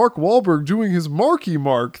 it's Mark Wahlberg doing his Marky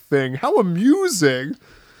Mark thing. How amusing.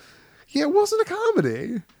 Yeah, it wasn't a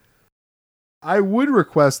comedy. I would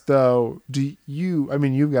request, though,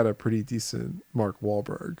 you've got a pretty decent Mark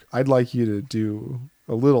Wahlberg. I'd like you to do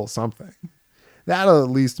a little something. That'll at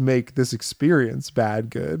least make this experience bad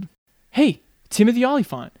good. Hey, Timothy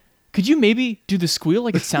Olyphant, could you maybe do the squeal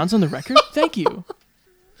like it sounds on the record? Thank you.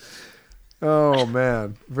 Oh,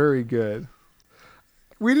 man. Very good.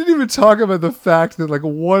 We didn't even talk about the fact that, like,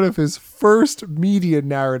 one of his first media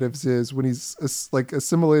narratives is when he's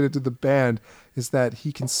assimilated to the band is that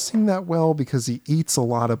he can sing that well because he eats a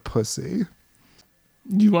lot of pussy.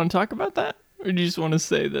 Do you want to talk about that? Or do you just want to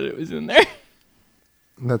say that it was in there?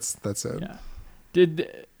 That's it. Yeah.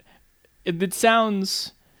 It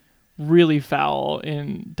sounds really foul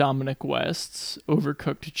in Dominic West's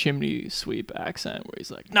overcooked chimney sweep accent where he's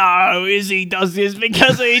like, no, Izzy does this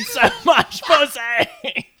because he eats so much pussy.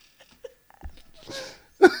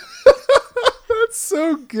 That's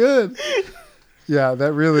so good. Yeah,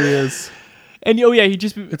 that really is. And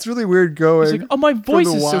it's really weird going. He's like, oh, my voice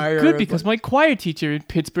is so good because my choir teacher in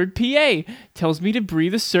Pittsburgh, PA, tells me to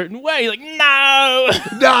breathe a certain way. Like, no,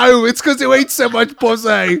 it's because you eat so much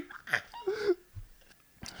pussy.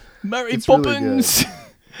 Mary Poppins.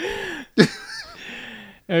 Really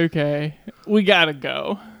okay, we gotta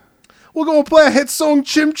go. We're gonna play a hit song,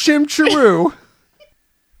 Chim Chim Chiroo.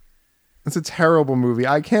 It's a terrible movie.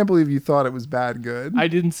 I can't believe you thought it was bad good. I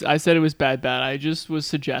didn't. I said it was bad. I just was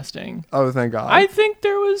suggesting. Oh, thank God. I think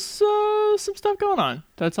there was some stuff going on.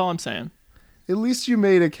 That's all I'm saying. At least you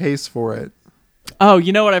made a case for it. Oh,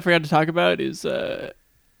 you know what I forgot to talk about is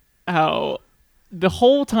how the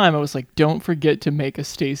whole time I was like, don't forget to make a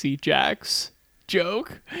Stacey Jacks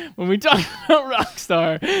joke when we talk about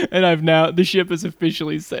Rockstar, and the ship has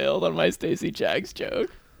officially sailed on my Stacey Jacks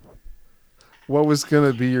joke. What was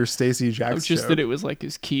gonna be your Stacey Jacks just joke? That it was like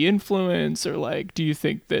his key influence, or like, do you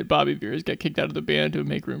think that Bobby Beers got kicked out of the band to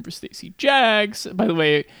make room for Stacey Jacks? By the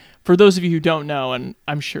way, for those of you who don't know, and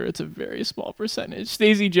I'm sure it's a very small percentage,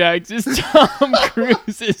 Stacey Jacks is Tom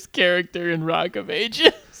Cruise's character in Rock of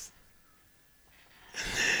Ages.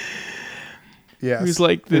 Yes, who's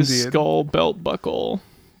like this indeed. skull belt buckle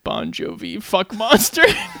Bon Jovi fuck monster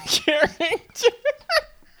character.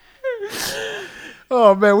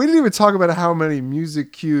 Oh man, we didn't even talk about how many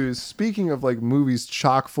music cues. Speaking of like movies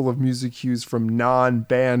chock full of music cues from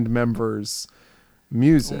non-band members'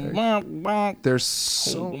 music,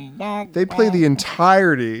 they play the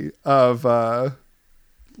entirety of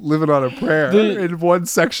 "Living on a Prayer" in one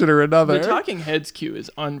section or another. The Talking Heads cue is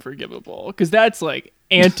unforgivable because that's like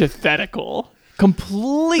antithetical,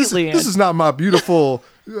 completely. This is not my beautiful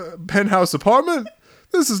penthouse apartment.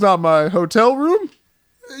 This is not my hotel room.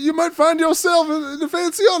 You might find yourself in a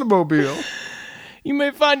fancy automobile. You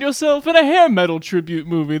may find yourself in a hair metal tribute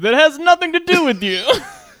movie that has nothing to do with you.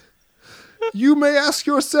 You may ask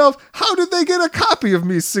yourself, how did they get a copy of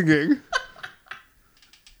me singing?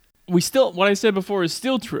 What I said before is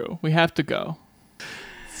still true. We have to go.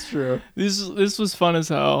 It's true. This was fun as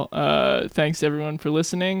hell. Thanks to everyone for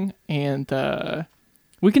listening. And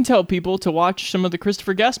we can tell people to watch some of the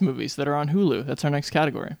Christopher Guest movies that are on Hulu. That's our next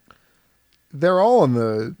category. They're all on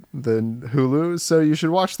the Hulu, so you should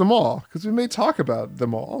watch them all, because we may talk about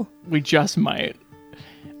them all. We just might.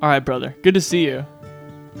 All right, brother. Good to see you.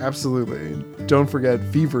 Absolutely. Don't forget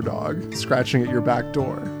Fever Dog scratching at your back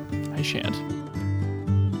door. I shan't.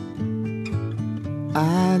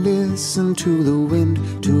 I listen to the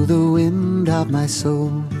wind of my soul.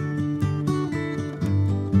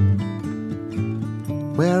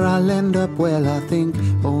 Where I'll end up, well, I think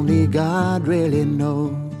only God really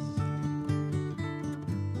knows.